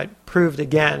 but proved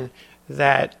again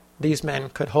that these men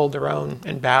could hold their own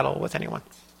in battle with anyone.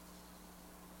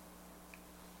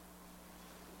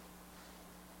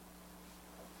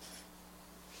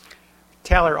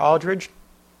 Taylor Aldridge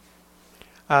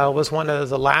was one of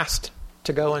the last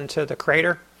to go into the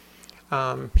crater.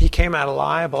 He came out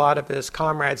alive. A lot of his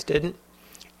comrades didn't.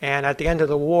 And at the end of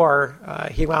the war,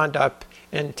 he wound up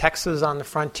in Texas on the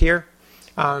frontier.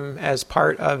 as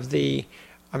part of the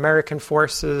American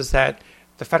forces that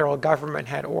the federal government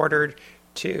had ordered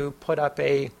to put up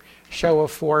a show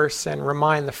of force and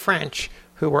remind the French,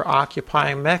 who were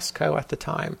occupying Mexico at the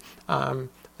time,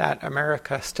 that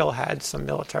America still had some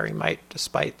military might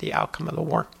despite the outcome of the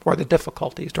war, or the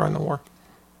difficulties during the war.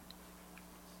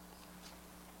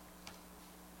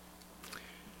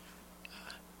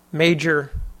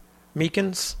 Major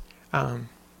Meekins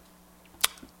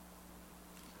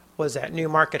was at New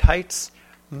Market Heights.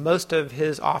 Most of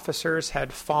his officers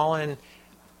had fallen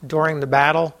during the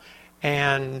battle,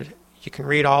 and you can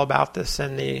read all about this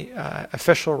in the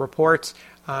official reports.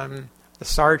 The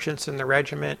sergeants in the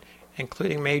regiment,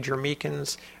 including Major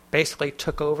Meekins, basically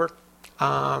took over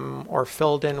or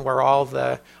filled in where all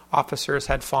the officers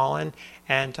had fallen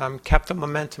and kept the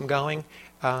momentum going.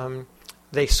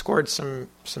 They scored some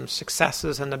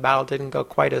successes, and the battle didn't go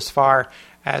quite as far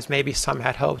as maybe some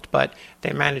had hoped, but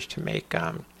they managed to make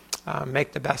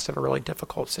the best of a really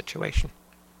difficult situation.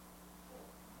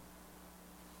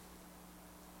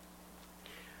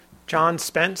 John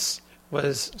Spence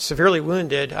was severely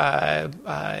wounded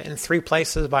in 3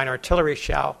 places by an artillery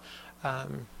shell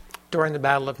during the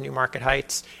Battle of New Market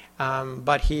Heights,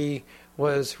 but he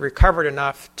was recovered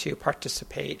enough to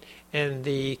participate in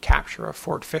the capture of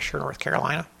Fort Fisher, North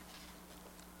Carolina.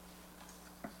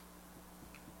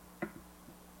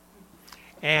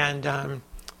 And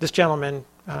this gentleman,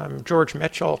 George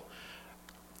Mitchell,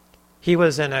 he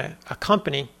was in a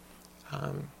company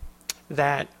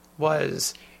that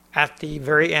was at the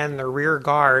very end, the rear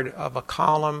guard of a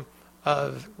column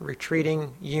of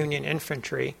retreating Union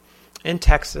infantry in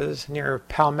Texas near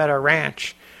Palmetto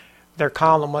Ranch. Their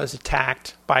column was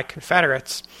attacked by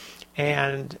Confederates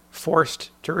and forced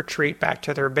to retreat back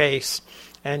to their base.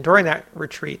 And during that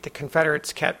retreat, the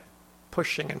Confederates kept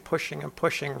pushing and pushing and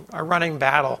pushing, a running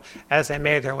battle as they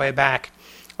made their way back.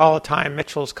 All the time,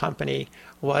 Mitchell's company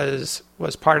was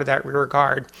part of that rear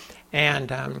guard.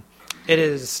 And it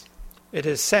is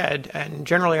said and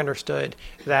generally understood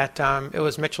that it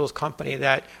was Mitchell's company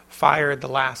that fired the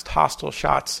last hostile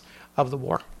shots of the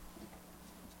war.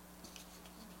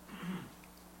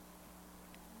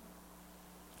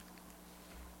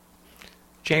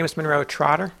 James Monroe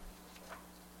Trotter.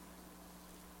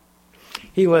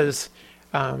 He was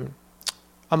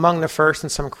among the first,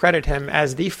 and some credit him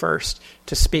as the first,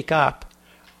 to speak up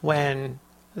when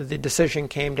the decision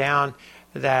came down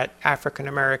that African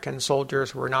American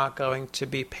soldiers were not going to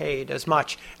be paid as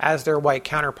much as their white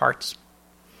counterparts.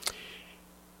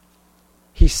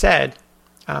 He said,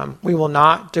 "We will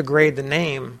not degrade the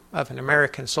name of an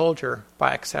American soldier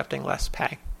by accepting less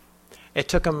pay." It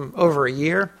took him over a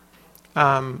year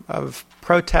of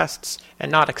protests and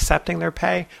not accepting their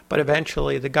pay, but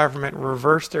eventually the government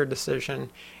reversed their decision,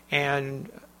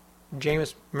 and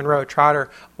James Monroe Trotter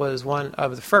was one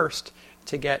of the first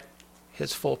to get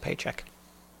his full paycheck.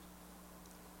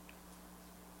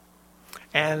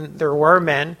 And there were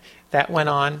men that went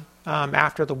on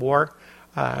after the war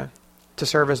to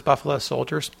serve as Buffalo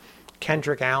Soldiers.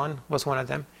 Kendrick Allen was one of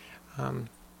them.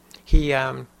 He,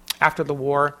 after the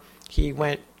war, he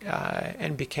went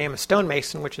and became a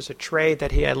stonemason, which is a trade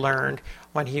that he had learned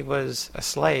when he was a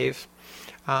slave.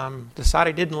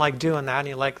 Decided he didn't like doing that, and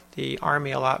he liked the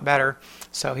Army a lot better.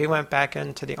 So he went back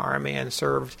into the Army and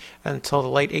served until the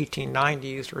late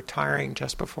 1890s, retiring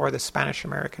just before the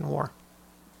Spanish-American War.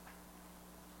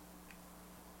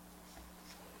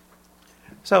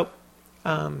 So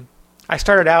I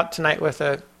started out tonight with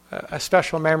a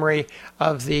special memory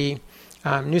of the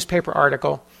newspaper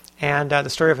article and the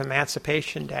story of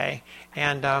Emancipation Day.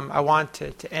 And I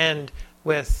wanted to end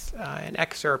with an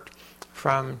excerpt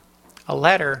from a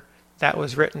letter that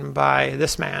was written by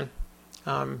this man.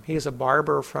 He's a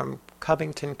barber from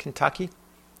Covington, Kentucky.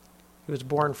 He was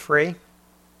born free.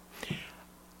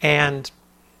 And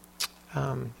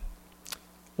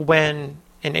when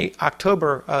in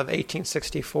October of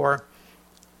 1864,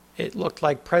 it looked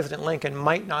like President Lincoln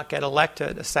might not get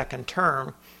elected a second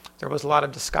term, there was a lot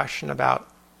of discussion about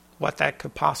what that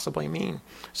could possibly mean.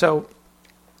 So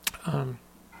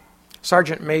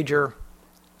Sergeant Major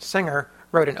Singer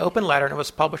wrote an open letter, and it was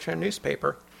published in a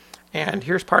newspaper. And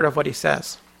here's part of what he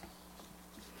says.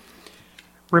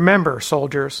 "Remember,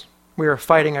 soldiers, we are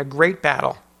fighting a great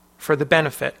battle for the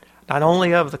benefit not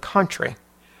only of the country,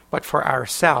 but for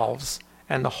ourselves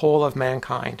and the whole of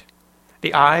mankind.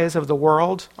 The eyes of the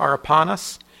world are upon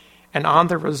us, and on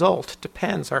the result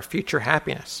depends our future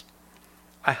happiness.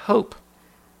 I hope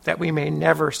that we may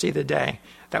never see the day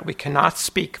that we cannot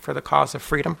speak for the cause of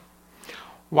freedom.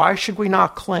 Why should we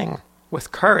not cling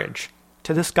with courage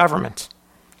to this government,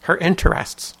 her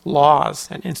interests, laws,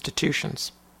 and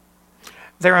institutions?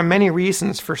 there are many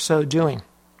reasons for so doing.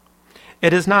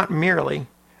 It is not merely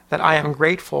that I am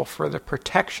grateful for the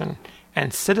protection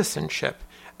and citizenship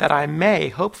that I may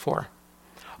hope for,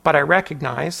 but I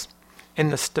recognize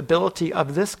in the stability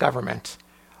of this government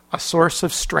a source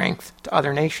of strength to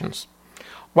other nations.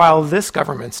 While this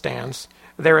government stands,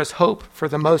 there is hope for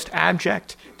the most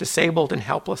abject, disabled, and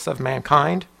helpless of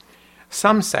mankind.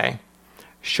 Some say,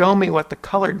 show me what the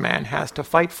colored man has to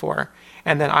fight for,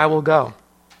 and then I will go.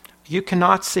 You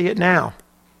cannot see it now.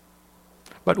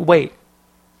 But wait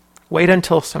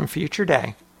until some future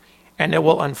day, and it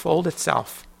will unfold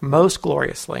itself most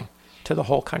gloriously to the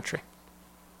whole country.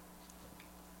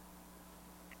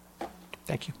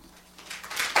 Thank you.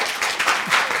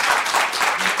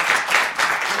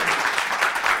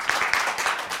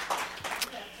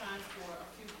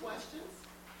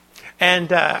 And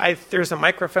there's a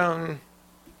microphone,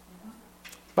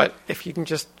 but if you can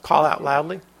just call out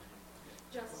loudly.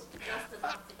 Just an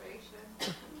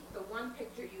observation. The one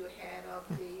picture you had of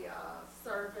the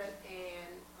servant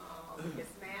and his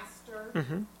master,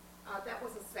 that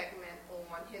was a segment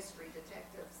on History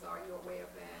Detectives. Are you aware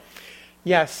of that?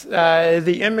 Yes.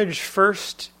 The image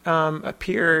first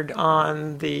appeared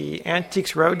on the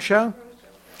Antiques Roadshow,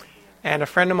 and a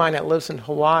friend of mine that lives in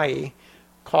Hawaii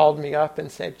called me up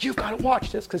and said, you've got to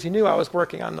watch this, because he knew I was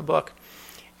working on the book.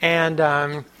 And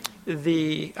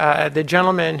the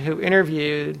gentleman who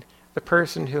interviewed the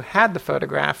person who had the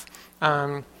photograph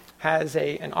has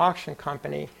an auction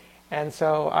company. And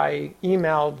so I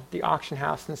emailed the auction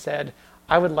house and said,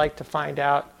 I would like to find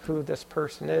out who this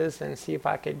person is and see if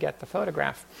I could get the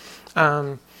photograph.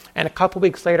 And a couple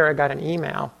weeks later, I got an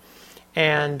email.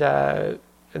 And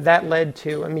that led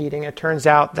to a meeting. It turns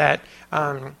out that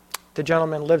the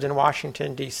gentleman lived in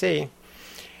Washington, D.C.,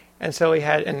 and so we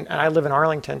had, and I live in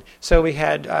Arlington, so we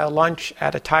had lunch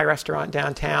at a Thai restaurant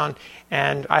downtown,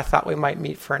 and I thought we might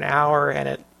meet for an hour,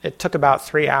 and it took about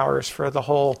 3 hours for the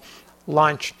whole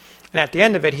lunch. And at the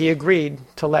end of it, he agreed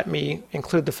to let me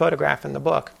include the photograph in the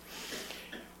book.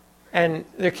 And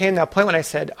there came that point when I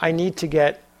said, I need to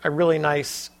get a really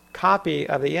nice copy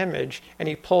of the image, and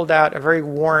he pulled out a very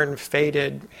worn,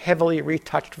 faded, heavily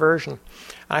retouched version.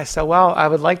 And I said, well, I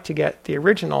would like to get the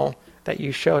original that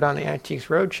you showed on the Antiques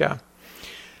Roadshow.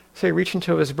 So he reached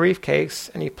into his briefcase,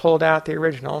 and he pulled out the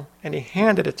original, and he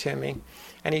handed it to me,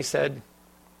 and he said,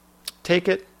 take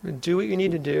it, do what you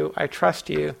need to do, I trust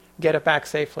you, get it back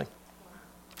safely.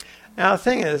 Now, the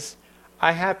thing is,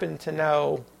 I happen to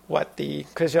know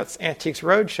because it's Antiques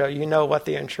Roadshow, you know what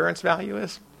the insurance value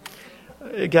is?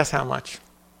 Guess how much?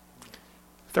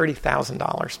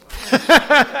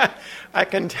 $30,000. I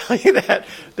can tell you that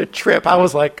the trip, I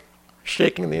was like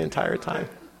shaking the entire time.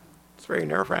 It's very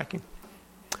nerve-wracking.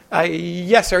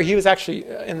 Yes, sir. He was actually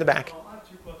in the back. I have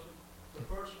two questions. The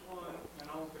first one, and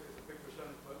I don't think it's a big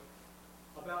percentage, but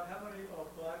about how many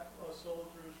black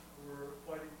soldiers were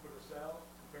fighting for the South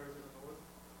compared to the North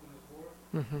in this war?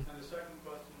 Mm-hmm. And the second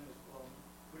question is,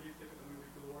 what do you think of the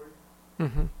movie Glory?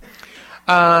 Mm-hmm.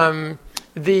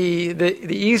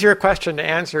 The easier question to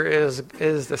answer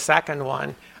is the second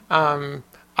one.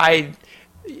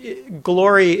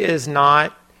 Glory is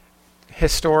not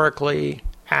historically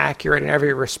accurate in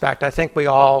every respect. I think we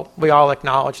all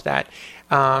acknowledge that,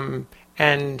 and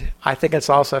I think it's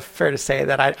also fair to say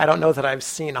that I don't know that I've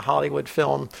seen a Hollywood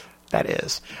film that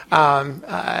is,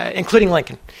 including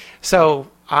Lincoln. So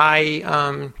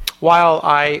while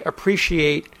I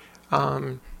appreciate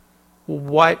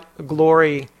what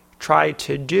Glory tried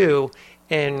to do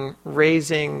in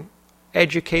raising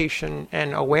education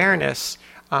and awareness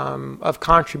of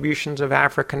contributions of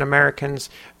African Americans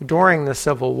during the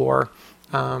Civil War,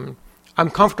 I'm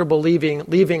comfortable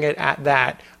leaving it at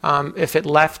that.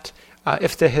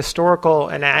 If the historical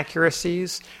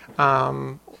inaccuracies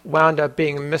wound up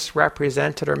being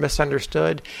misrepresented or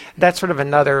misunderstood, that's sort of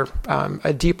another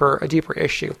a deeper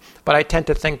issue. But I tend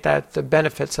to think that the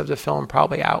benefits of the film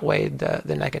probably outweighed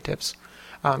the negatives.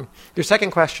 Your second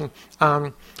question,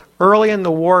 early in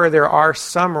the war, there are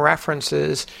some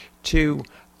references to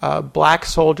black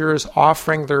soldiers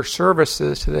offering their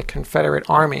services to the Confederate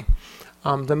Army.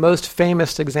 The most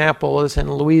famous example is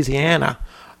in Louisiana,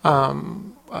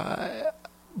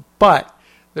 but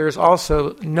there's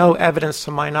also no evidence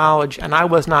to my knowledge, and I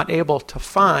was not able to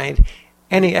find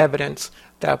any evidence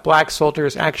that black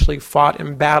soldiers actually fought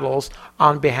in battles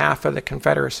on behalf of the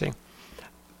Confederacy.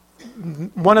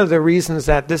 One of the reasons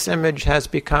that this image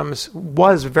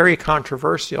was very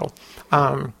controversial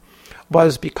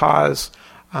was because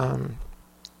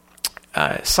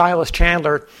Silas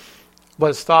Chandler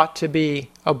was thought to be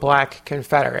a black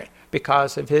Confederate.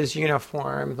 because of his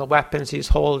uniform, the weapons he's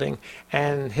holding,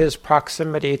 and his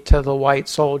proximity to the white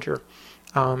soldier.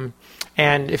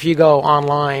 And if you go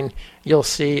online, you'll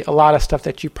see a lot of stuff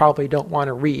that you probably don't want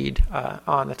to read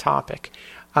on the topic.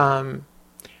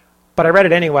 But I read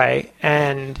it anyway,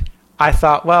 and I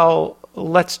thought, well,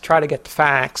 let's try to get the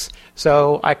facts.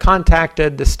 So I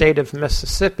contacted the state of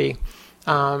Mississippi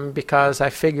because I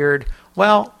figured,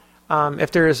 well,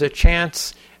 if there is a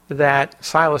chance that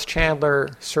Silas Chandler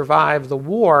survived the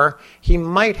war, he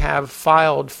might have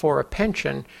filed for a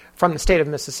pension from the state of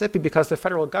Mississippi because the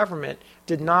federal government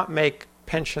did not make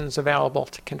pensions available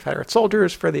to Confederate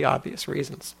soldiers for the obvious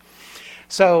reasons.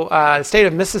 So the state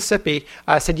of Mississippi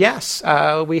said, yes,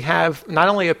 we have not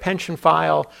only a pension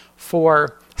file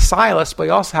for Silas, but we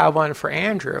also have one for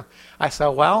Andrew. I said,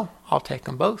 well, I'll take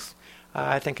them both.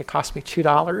 I think it cost me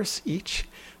 $2 each.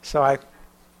 So I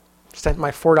sent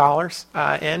my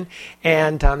 $4 in,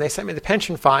 and they sent me the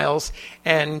pension files,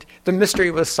 and the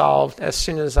mystery was solved as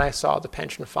soon as I saw the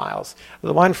pension files.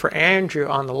 The one for Andrew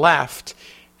on the left,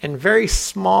 in very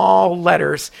small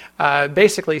letters,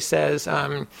 basically says,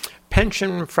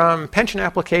 pension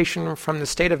application from the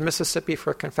state of Mississippi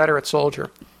for a Confederate soldier.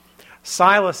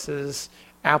 Silas's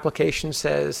application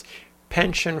says,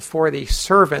 pension for the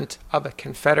servant of a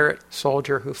Confederate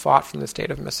soldier who fought from the state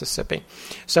of Mississippi.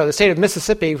 So the state of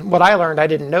Mississippi, what I learned, I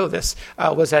didn't know this,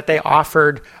 was that they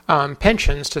offered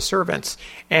pensions to servants.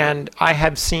 And I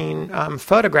have seen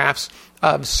photographs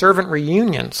of servant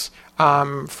reunions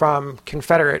from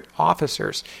Confederate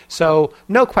officers. So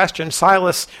no question,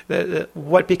 Silas,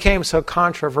 what became so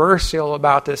controversial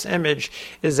about this image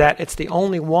is that it's the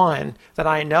only one that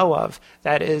I know of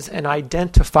that is an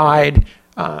identified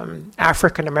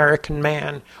African-American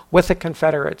man with a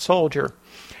Confederate soldier.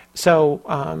 So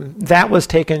that was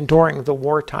taken during the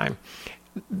wartime.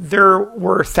 There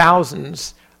were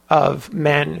thousands of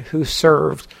men who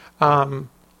served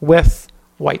with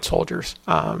white soldiers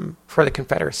for the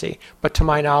Confederacy, but to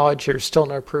my knowledge, there's still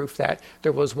no proof that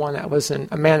there was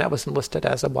a man that was enlisted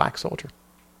as a black soldier.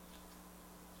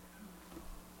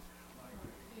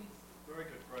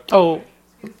 Oh,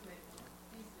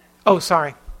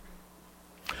 sorry.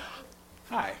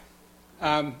 Hi.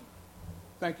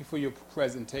 Thank you for your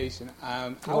presentation.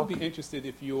 I would be interested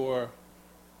if your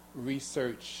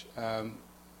research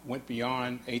went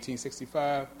beyond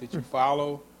 1865. Did you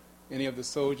follow any of the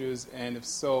soldiers? And if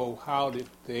so, how did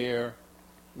their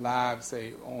lives,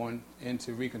 say, on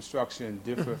into Reconstruction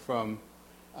differ from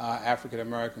African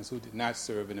Americans who did not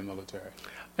serve in the military?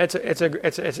 It's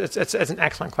an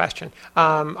excellent question.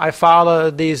 I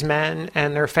followed these men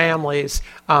and their families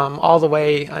all the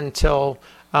way until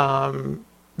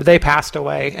they passed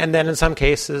away, and then in some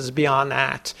cases beyond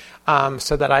that,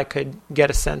 so that I could get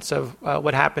a sense of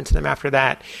what happened to them after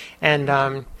that.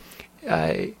 And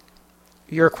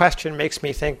your question makes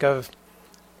me think of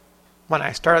when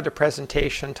I started the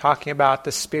presentation talking about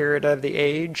the spirit of the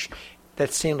age,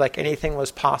 that seemed like anything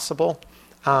was possible.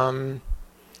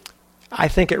 I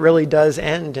think it really does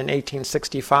end in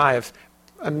 1865.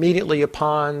 Immediately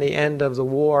upon the end of the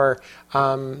war,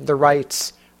 the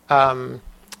rights, I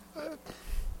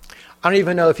don't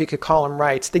even know if you could call them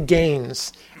rights, the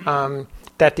gains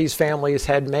that these families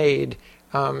had made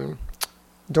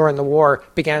during the war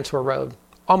began to erode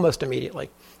almost immediately.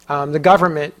 The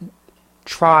government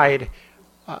tried,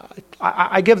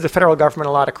 I give the federal government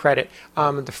a lot of credit.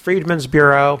 The Freedmen's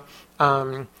Bureau,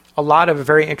 a lot of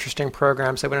very interesting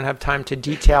programs that we don't have time to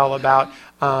detail about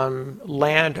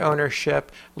land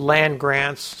ownership, land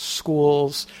grants,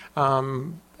 schools,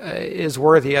 is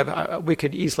worthy of. We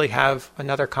could easily have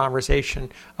another conversation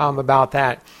about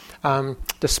that.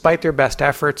 Despite their best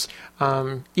efforts,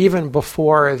 even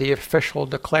before the official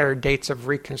declared dates of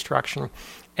Reconstruction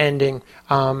ending,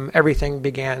 everything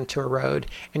began to erode.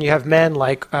 And you have men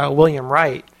like William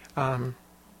Wright. If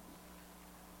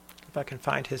I can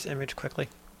find his image quickly.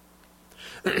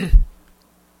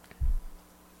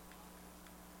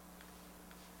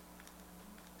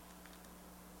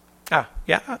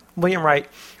 William Wright.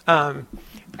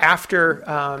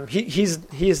 After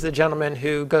he's the gentleman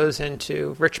who goes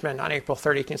into Richmond on April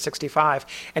 3, 1865,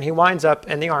 and he winds up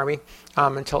in the Army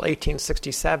until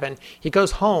 1867. He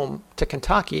goes home to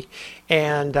Kentucky,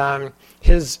 and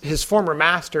his former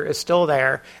master is still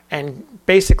there, and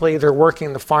basically they're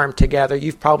working the farm together.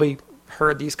 You've probably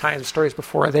heard these kinds of stories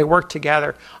before. They work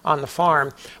together on the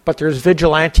farm, but there's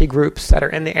vigilante groups that are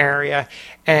in the area,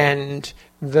 and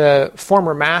the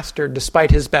former master,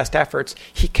 despite his best efforts,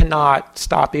 he cannot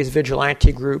stop these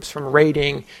vigilante groups from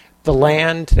raiding the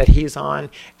land that he's on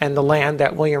and the land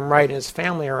that William Wright and his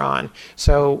family are on.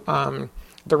 So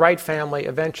the Wright family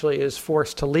eventually is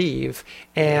forced to leave,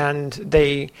 and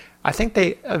I think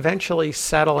they eventually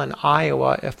settle in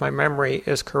Iowa, if my memory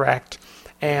is correct.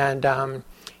 And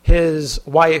his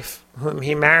wife, whom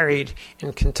he married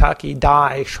in Kentucky,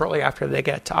 dies shortly after they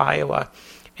get to Iowa.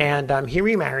 And he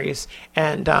remarries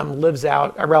and lives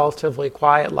out a relatively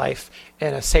quiet life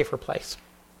in a safer place.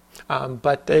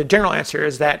 But the general answer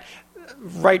is that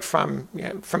right from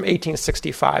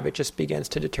 1865, it just begins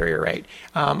to deteriorate.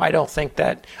 I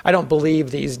don't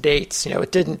believe these dates.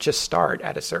 It didn't just start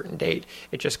at a certain date.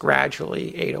 It just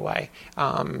gradually ate away.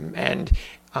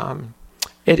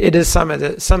 It is some of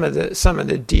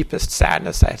the deepest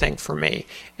sadness, I think, for me,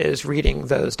 is reading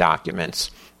those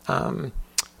documents,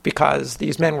 because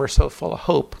these men were so full of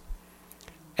hope,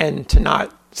 and to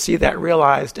not see that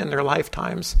realized in their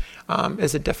lifetimes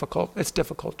is difficult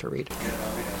to read.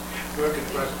 Very good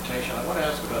presentation. I want to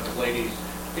ask about the ladies.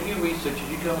 In your research, did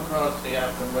you come across the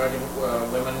African American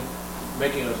women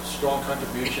making a strong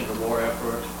contribution to the war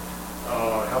effort,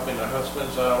 helping their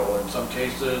husbands out, or in some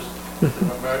cases,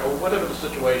 or whatever the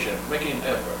situation, making an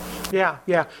effort? Yeah.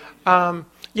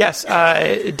 Yes,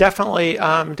 definitely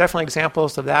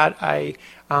examples of that.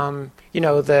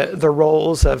 The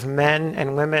roles of men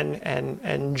and women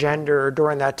and gender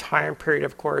during that time period,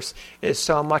 of course, is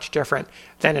so much different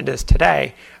than it is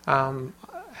today.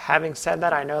 Having said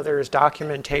that, I know there's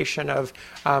documentation of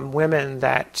women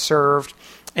that served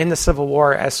in the Civil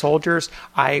War as soldiers.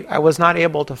 I was not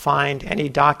able to find any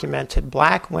documented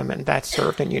black women that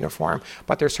served in uniform,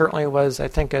 but there certainly was, I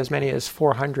think, as many as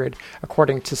 400,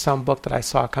 according to some book that I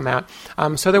saw come out.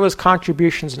 So there was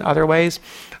contributions in other ways.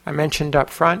 I mentioned up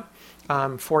front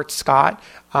Fort Scott.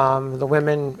 The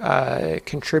women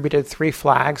contributed 3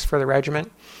 flags for the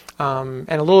regiment. And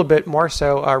a little bit more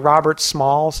so, Robert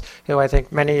Smalls, who I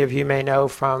think many of you may know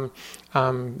from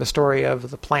the story of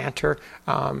the planter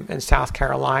in South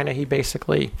Carolina. He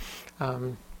basically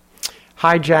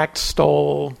hijacked,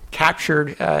 stole,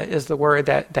 captured is the word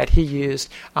that he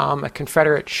used, a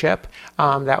Confederate ship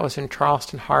that was in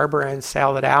Charleston Harbor and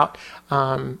sailed it out.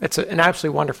 It's an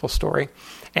absolutely wonderful story.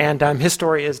 And his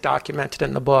story is documented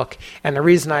in the book. And the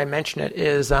reason I mention it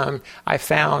is I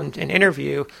found an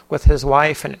interview with his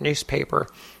wife in a newspaper.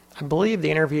 I believe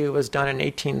the interview was done in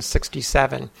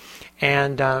 1867.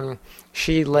 And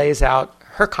she lays out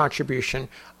her contribution,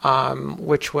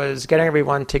 which was getting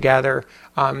everyone together,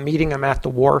 meeting them at the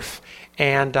wharf.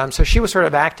 And so she was sort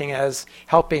of acting as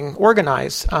helping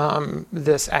organize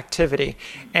this activity.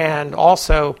 And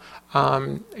also,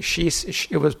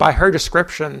 it was by her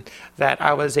description that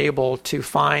I was able to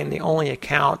find the only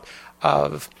account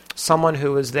of someone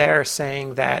who was there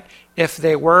saying that if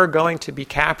they were going to be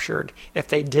captured, if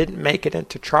they didn't make it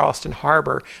into Charleston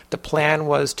Harbor, the plan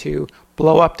was to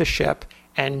blow up the ship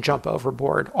and jump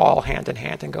overboard, all hand in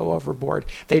hand, and go overboard.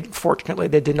 Fortunately,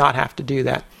 they did not have to do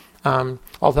that.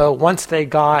 Although once they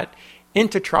got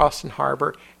into Charleston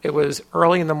Harbor, it was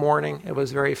early in the morning, it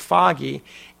was very foggy,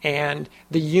 and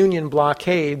the Union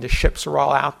blockade, the ships were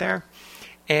all out there,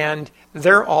 and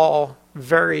they're all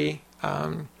very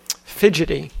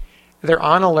fidgety. They're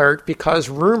on alert because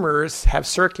rumors have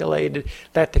circulated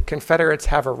that the Confederates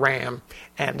have a ram,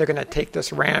 and they're going to take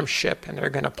this ram ship and they're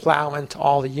going to plow into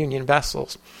all the Union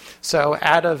vessels. So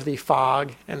out of the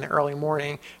fog in the early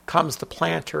morning comes the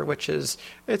planter, which is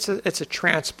it's a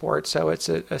transport, so it's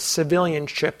a civilian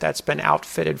ship that's been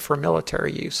outfitted for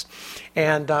military use.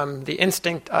 And the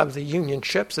instinct of the Union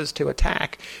ships is to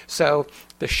attack. So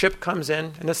the ship comes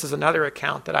in, and this is another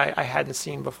account that I hadn't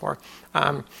seen before.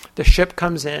 The ship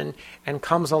comes in and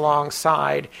comes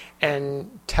alongside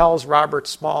and tells Robert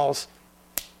Smalls,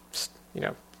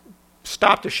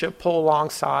 stop the ship, pull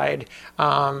alongside,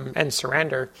 and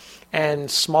surrender.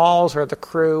 And Smalls or the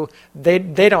crew, they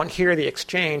don't hear the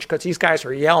exchange because these guys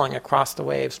are yelling across the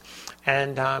waves,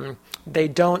 and they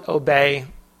don't obey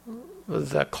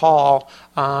the call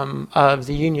of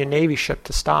the Union Navy ship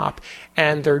to stop,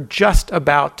 and they're just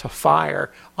about to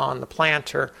fire on the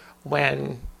planter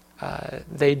when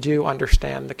they do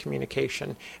understand the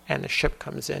communication, and the ship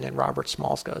comes in, and Robert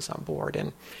Smalls goes on board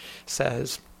and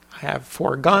says, I have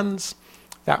 4 guns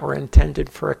that were intended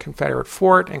for a Confederate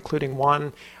fort, including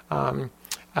one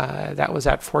that was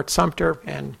at Fort Sumter,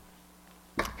 and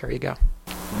here you go.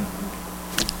 I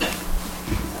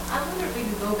wonder if we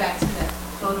could go back to that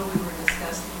photo we were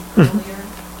discussing earlier.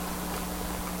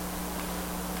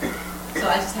 So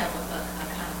I just have a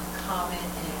kind of comment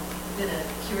and then a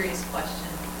curious question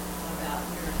about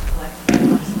your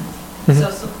collective lessons.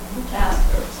 So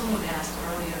someone asked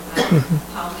earlier about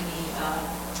how many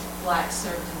blacks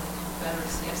served in the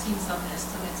Confederacy. I've seen some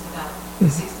estimates about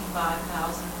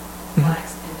 65,000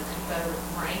 blacks, and the Confederate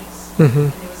ranks. Mhm.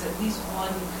 And there was at least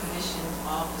one commissioned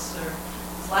officer.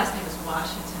 His last name was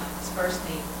Washington. His first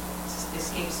name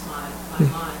escapes my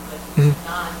mind, but he was a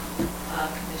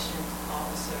non-commissioned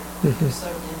officer who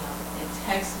served in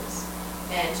Texas.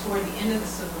 And toward the end of the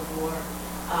Civil War,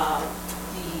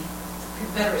 the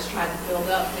Confederates tried to build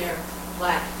up their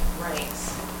black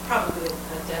ranks, probably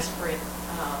a desperate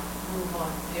move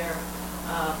on their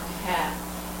behalf.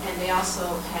 And they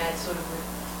also had sort of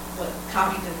what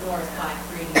copied the North by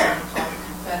creating something called the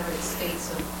Confederate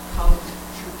States of Colored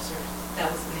Troops, or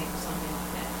that was the name or something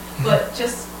like that. But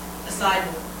just aside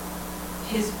from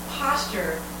his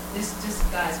posture, this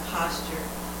guy's posture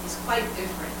is quite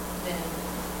different than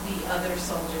the other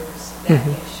soldiers that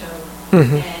they showed.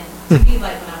 And to me,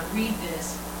 like when I read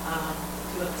this,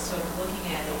 sort of looking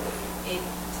at it,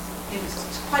 it was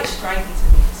quite striking to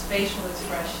me. His facial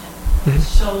expression,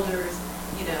 his shoulders,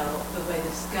 the way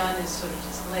this gun is sort of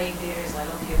just laid there. It's like,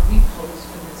 okay, we pose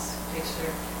for this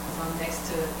picture because I'm next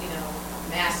to,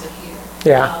 Massa here.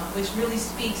 Yeah. Which really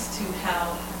speaks to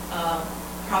how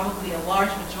probably a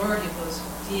large majority of those who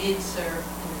did serve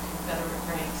in the Confederate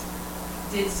ranks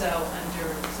did so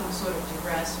under some sort of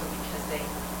duress or because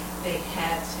they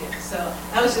had to. So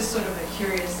that was just sort of a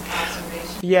curious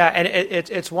observation. Yeah, and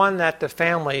it's one that the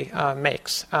family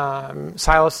makes.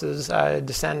 Silas's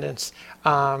descendants.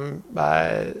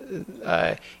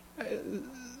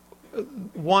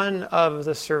 One of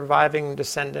the surviving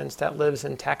descendants that lives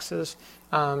in Texas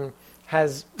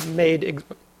has made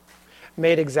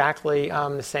exactly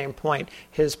the same point.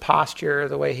 His posture,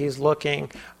 the way he's looking,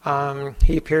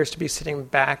 he appears to be sitting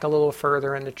back a little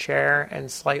further in the chair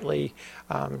and slightly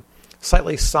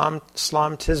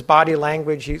slumped. His body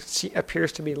language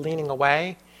appears to be leaning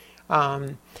away,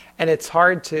 and it's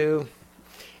hard to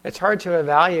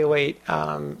evaluate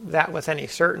that with any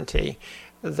certainty.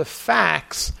 The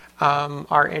facts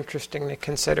are interesting to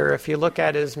consider. If you look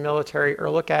at his military, or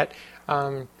look at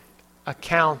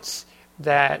accounts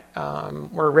that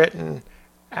were written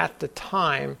at the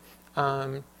time,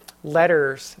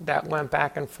 letters that went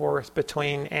back and forth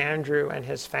between Andrew and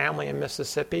his family in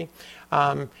Mississippi,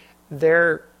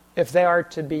 if they are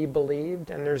to be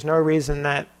believed, and there's no reason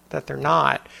that they're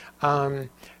not,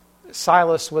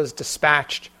 Silas was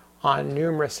dispatched on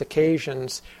numerous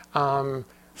occasions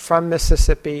from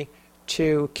Mississippi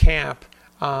to camp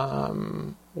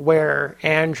where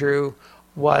Andrew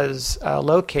was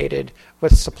located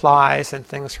with supplies and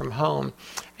things from home.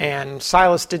 And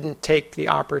Silas didn't take the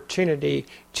opportunity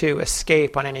to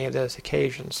escape on any of those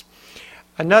occasions.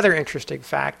 Another interesting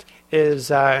fact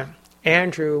is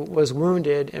Andrew was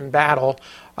wounded in battle.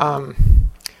 I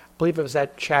believe it was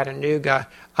at Chattanooga,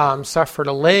 suffered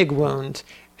a leg wound,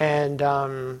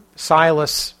 and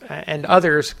Silas and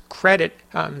others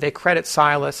credit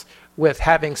Silas with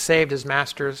having saved his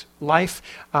master's life.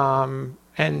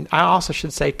 And I also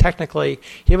should say, technically,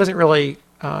 he wasn't really,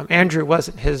 Andrew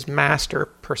wasn't his master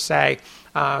per se.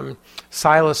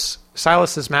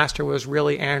 Silas's master was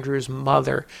really Andrew's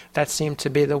mother. That seemed to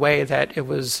be the way that it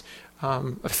was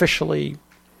officially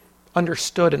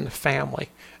understood in the family.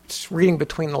 It's reading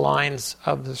between the lines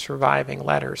of the surviving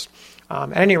letters.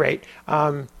 At any rate,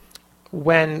 as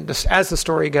the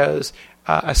story goes,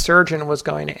 a surgeon was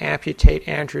going to amputate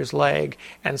Andrew's leg,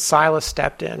 and Silas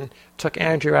stepped in, took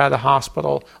Andrew out of the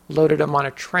hospital, loaded him on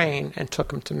a train, and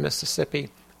took him to Mississippi,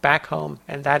 back home,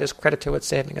 and that is credit to it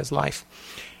saving his life.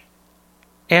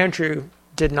 Andrew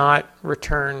did not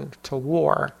return to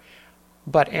war,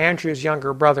 but Andrew's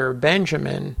younger brother,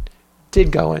 Benjamin,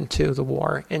 did go into the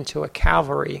war, into a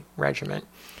cavalry regiment.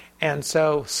 And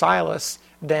so Silas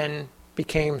then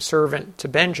became servant to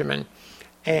Benjamin,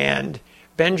 and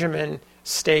Benjamin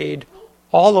stayed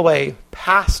all the way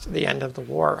past the end of the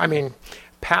war.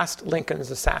 Past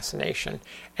Lincoln's assassination.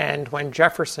 And when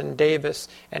Jefferson Davis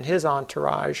and his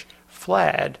entourage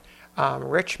fled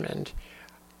Richmond,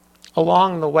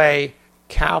 along the way,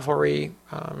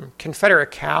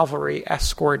 Confederate cavalry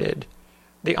escorted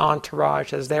the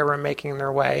entourage as they were making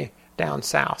their way down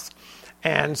south.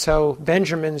 And so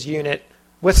Benjamin's unit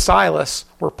with Silas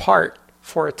were part,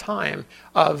 for a time,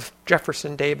 of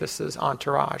Jefferson Davis's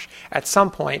entourage. At some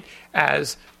point,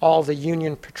 as all the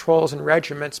Union patrols and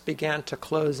regiments began to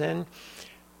close in,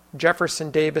 Jefferson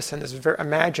Davis and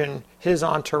imagine his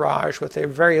entourage with a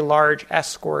very large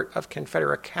escort of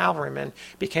Confederate cavalrymen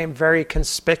became very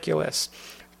conspicuous,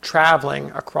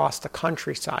 traveling across the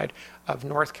countryside of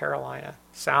North Carolina,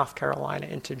 South Carolina,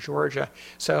 into Georgia.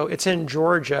 So it's in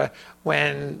Georgia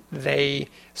when the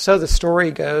story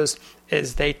goes,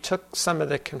 is they took some of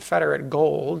the Confederate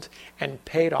gold and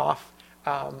paid off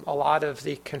a lot of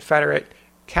the Confederate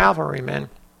cavalrymen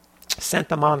sent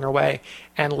them on their way,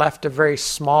 and left a very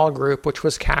small group, which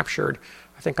was captured,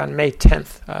 I think, on May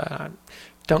 10th.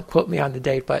 Don't quote me on the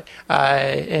date, but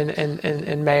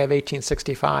in May of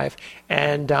 1865.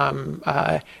 And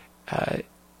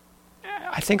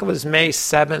I think it was May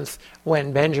 7th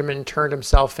when Benjamin turned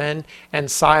himself in,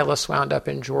 and Silas wound up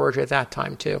in Georgia at that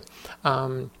time too.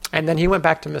 And then he went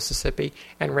back to Mississippi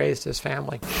and raised his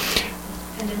family.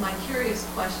 And then my curious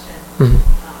question, some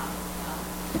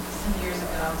years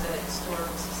ago I was at a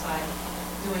historical society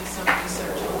doing some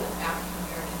research on the African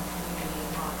American community in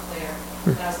Montclair,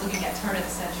 and I was looking at turn of the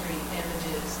century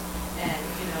images, and a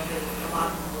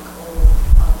lot of them look old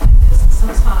like this. And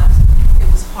sometimes it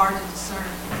was hard to discern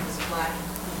who was black and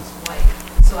who was white.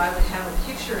 So I would have a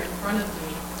picture in front of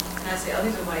me, and I'd say, oh,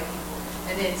 these are white people.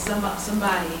 And then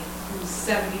somebody who's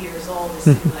 70 years old is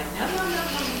like, no,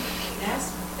 that's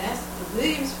the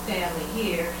Williams family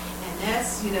here, and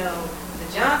that's, the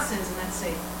Johnsons. And I'd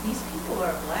say, these people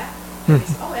are black? And they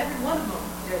say, oh, every one of them,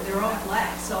 they're all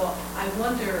black. So I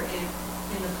wonder if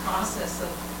in the process of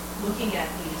looking at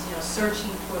these,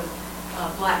 searching for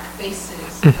black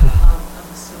faces of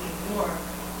the Civil War,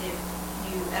 if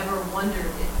you ever wondered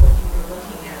if what you were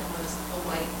looking at was a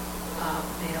white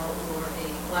male or a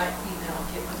black female,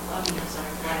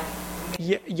 black.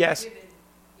 Yes. Given,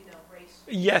 race.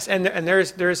 Yes, and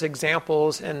there's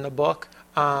examples in the book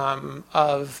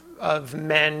of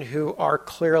men who are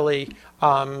clearly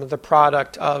the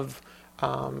product of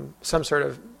some sort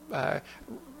of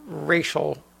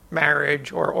racial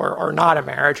marriage or not a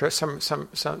marriage, or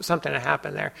something that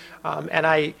happened there. And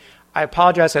I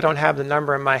apologize, I don't have the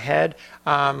number in my head,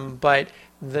 but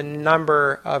the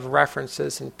number of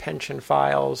references in pension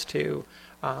files to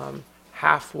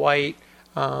half white,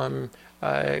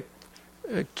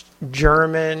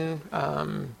 German,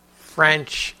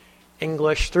 French,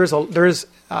 English. I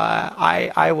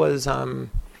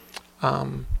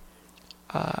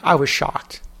was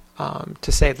shocked,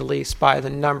 to say the least, by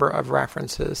the number of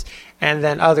references, and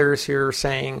then others who are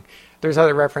saying there's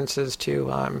other references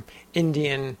to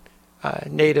Indian,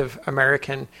 Native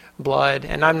American blood,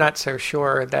 and I'm not so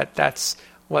sure that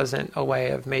wasn't a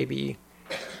way of maybe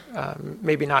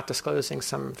not disclosing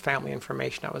some family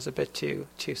information that was a bit too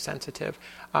sensitive.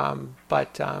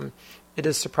 But it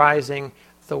is surprising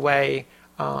the way.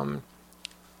 The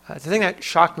thing that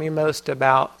shocked me most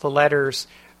about the letters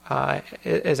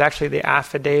is actually the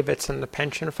affidavits and the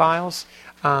pension files.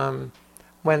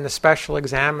 When the special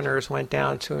examiners went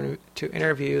down to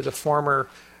interview the former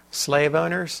slave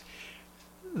owners,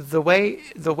 the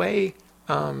way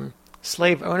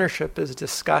slave ownership is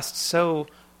discussed so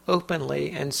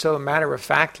openly and so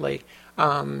matter-of-factly,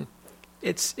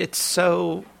 it's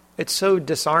so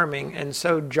disarming and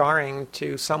so jarring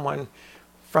to someone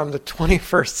from the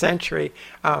 21st century.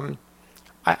 I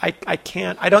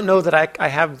don't know that I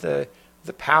have the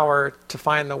power to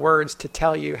find the words to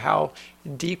tell you how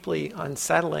deeply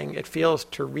unsettling it feels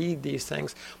to read these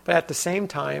things. But at the same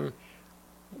time,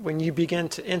 when I begin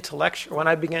to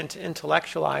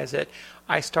intellectualize it,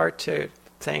 I start to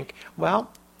think, well,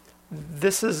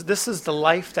 this is the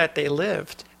life that they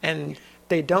lived, and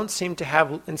they don't seem to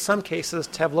have, in some cases,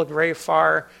 to have looked very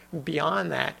far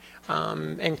beyond that.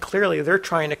 And clearly, they're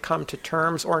trying to come to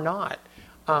terms or not.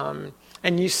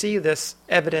 And you see this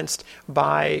evidenced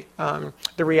by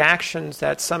the reactions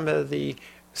that some of the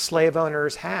slave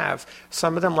owners have.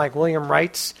 Some of them, like William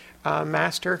Wright's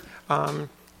master,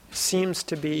 seems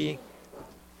to be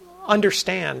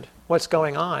understand what's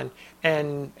going on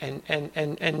and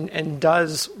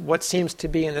does what seems to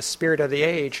be in the spirit of the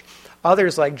age.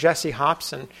 Others, like Jesse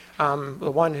Hobson,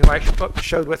 the one who I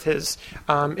showed with his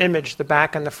image, the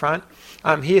back and the front,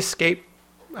 he escaped.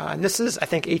 And this is, I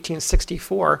think,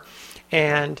 1864,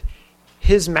 and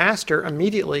his master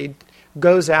immediately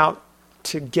goes out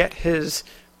to get his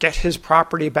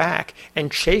property back and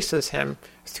chases him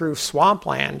through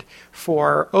swampland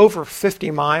for over 50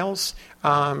 miles.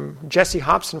 Jesse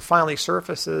Hobson finally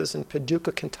surfaces in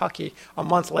Paducah, Kentucky, a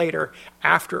month later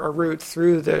after a route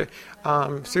through the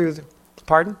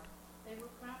pardon?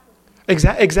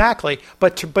 Exactly,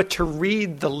 but to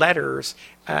read the letters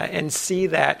and see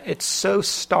that it's so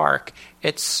stark,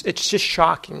 it's just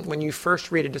shocking. When you first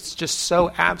read it, it's just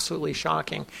so absolutely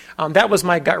shocking. That was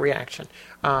my gut reaction,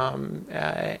 and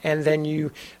then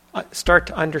you start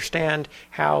to understand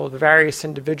how the various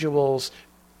individuals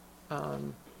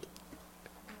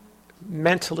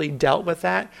mentally dealt with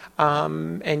that,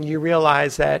 and you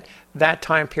realize that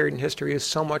time period in history is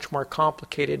so much more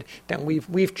complicated than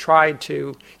we've tried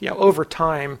to. Over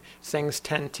time, things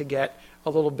tend to get a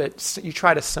little bit. You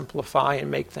try to simplify and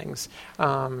make things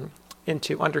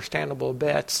into understandable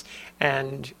bits,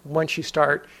 and once you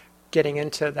start getting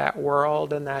into that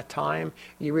world and that time,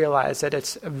 you realize that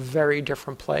it's a very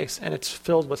different place, and it's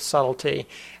filled with subtlety.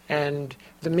 And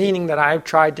the meaning that I've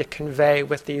tried to convey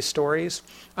with these stories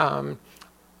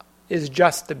is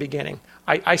just the beginning.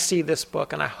 I see this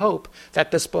book, and I hope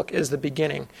that this book is the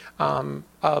beginning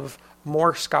of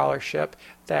more scholarship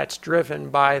that's driven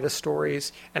by the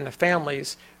stories and the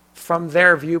families from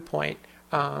their viewpoint,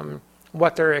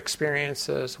 what their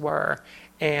experiences were.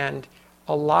 And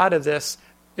a lot of this,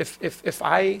 if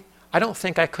I don't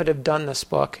think I could have done this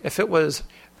book if it was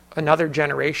another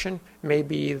generation,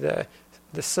 maybe the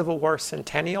Civil War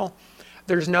centennial.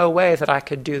 There's no way that I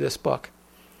could do this book.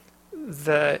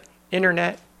 The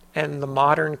internet and the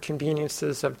modern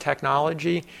conveniences of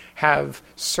technology have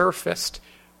surfaced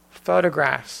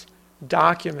photographs,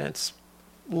 documents,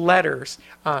 letters,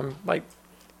 like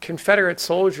Confederate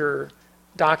soldier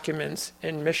documents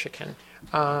in Michigan,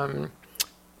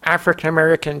 African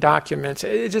American documents.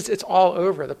 It's all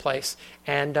over the place,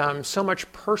 and so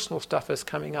much personal stuff is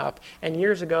coming up. And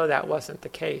years ago, that wasn't the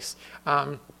case.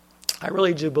 I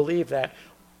really do believe that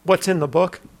what's in the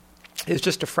book is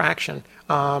just a fraction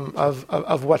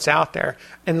of what's out there.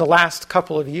 In the last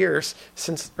couple of years,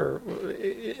 since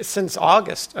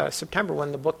August, September,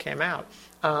 when the book came out,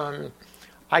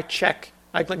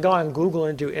 I go on Google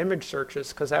and do image searches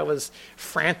because I was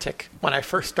frantic when I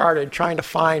first started trying to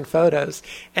find photos.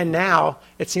 And now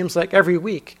it seems like every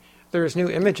week there's new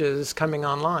images coming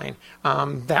online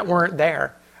that weren't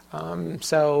there.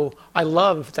 So I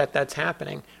love that that's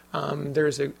happening.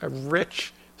 There's a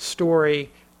rich story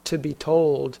to be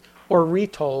told or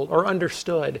retold or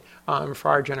understood for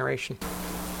our generation. I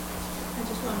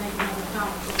just want to make another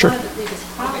comment. Sure. One of the biggest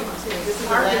problems This is is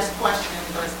the last question,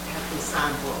 but have to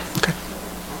sign books. Okay.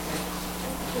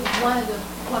 one of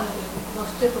the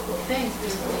most difficult things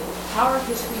is that our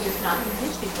history is not in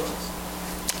history books.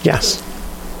 Yes.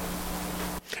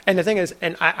 And the thing is,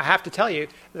 and I have to tell you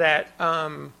that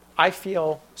I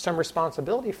feel some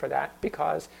responsibility for that,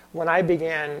 because when I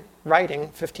began writing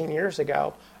 15 years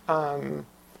ago,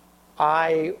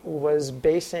 I was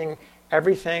basing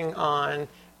everything on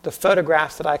the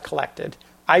photographs that I collected.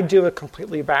 I do it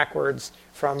completely backwards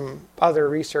from other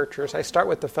researchers. I start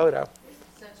with the photo.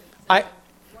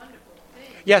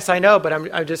 Yes, I know, but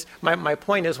I'm just my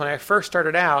point is, when I first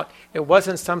started out, it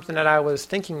wasn't something that I was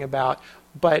thinking about.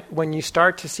 But when you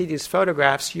start to see these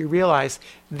photographs, you realize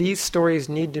these stories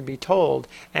need to be told.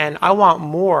 And I want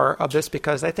more of this,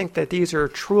 because I think that these are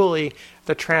truly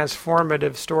the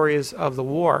transformative stories of the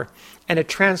war. And it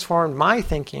transformed my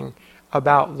thinking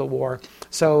about the war.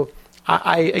 So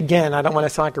I don't want to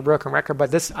sound like a broken record,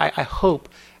 but I hope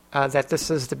that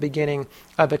this is the beginning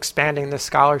of expanding the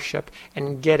scholarship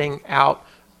and getting out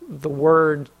the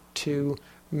word to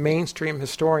mainstream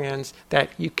historians that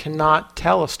you cannot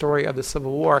tell a story of the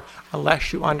Civil War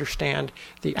unless you understand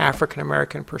the African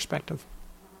American perspective.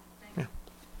 Yeah.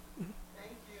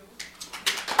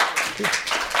 Thank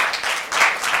you.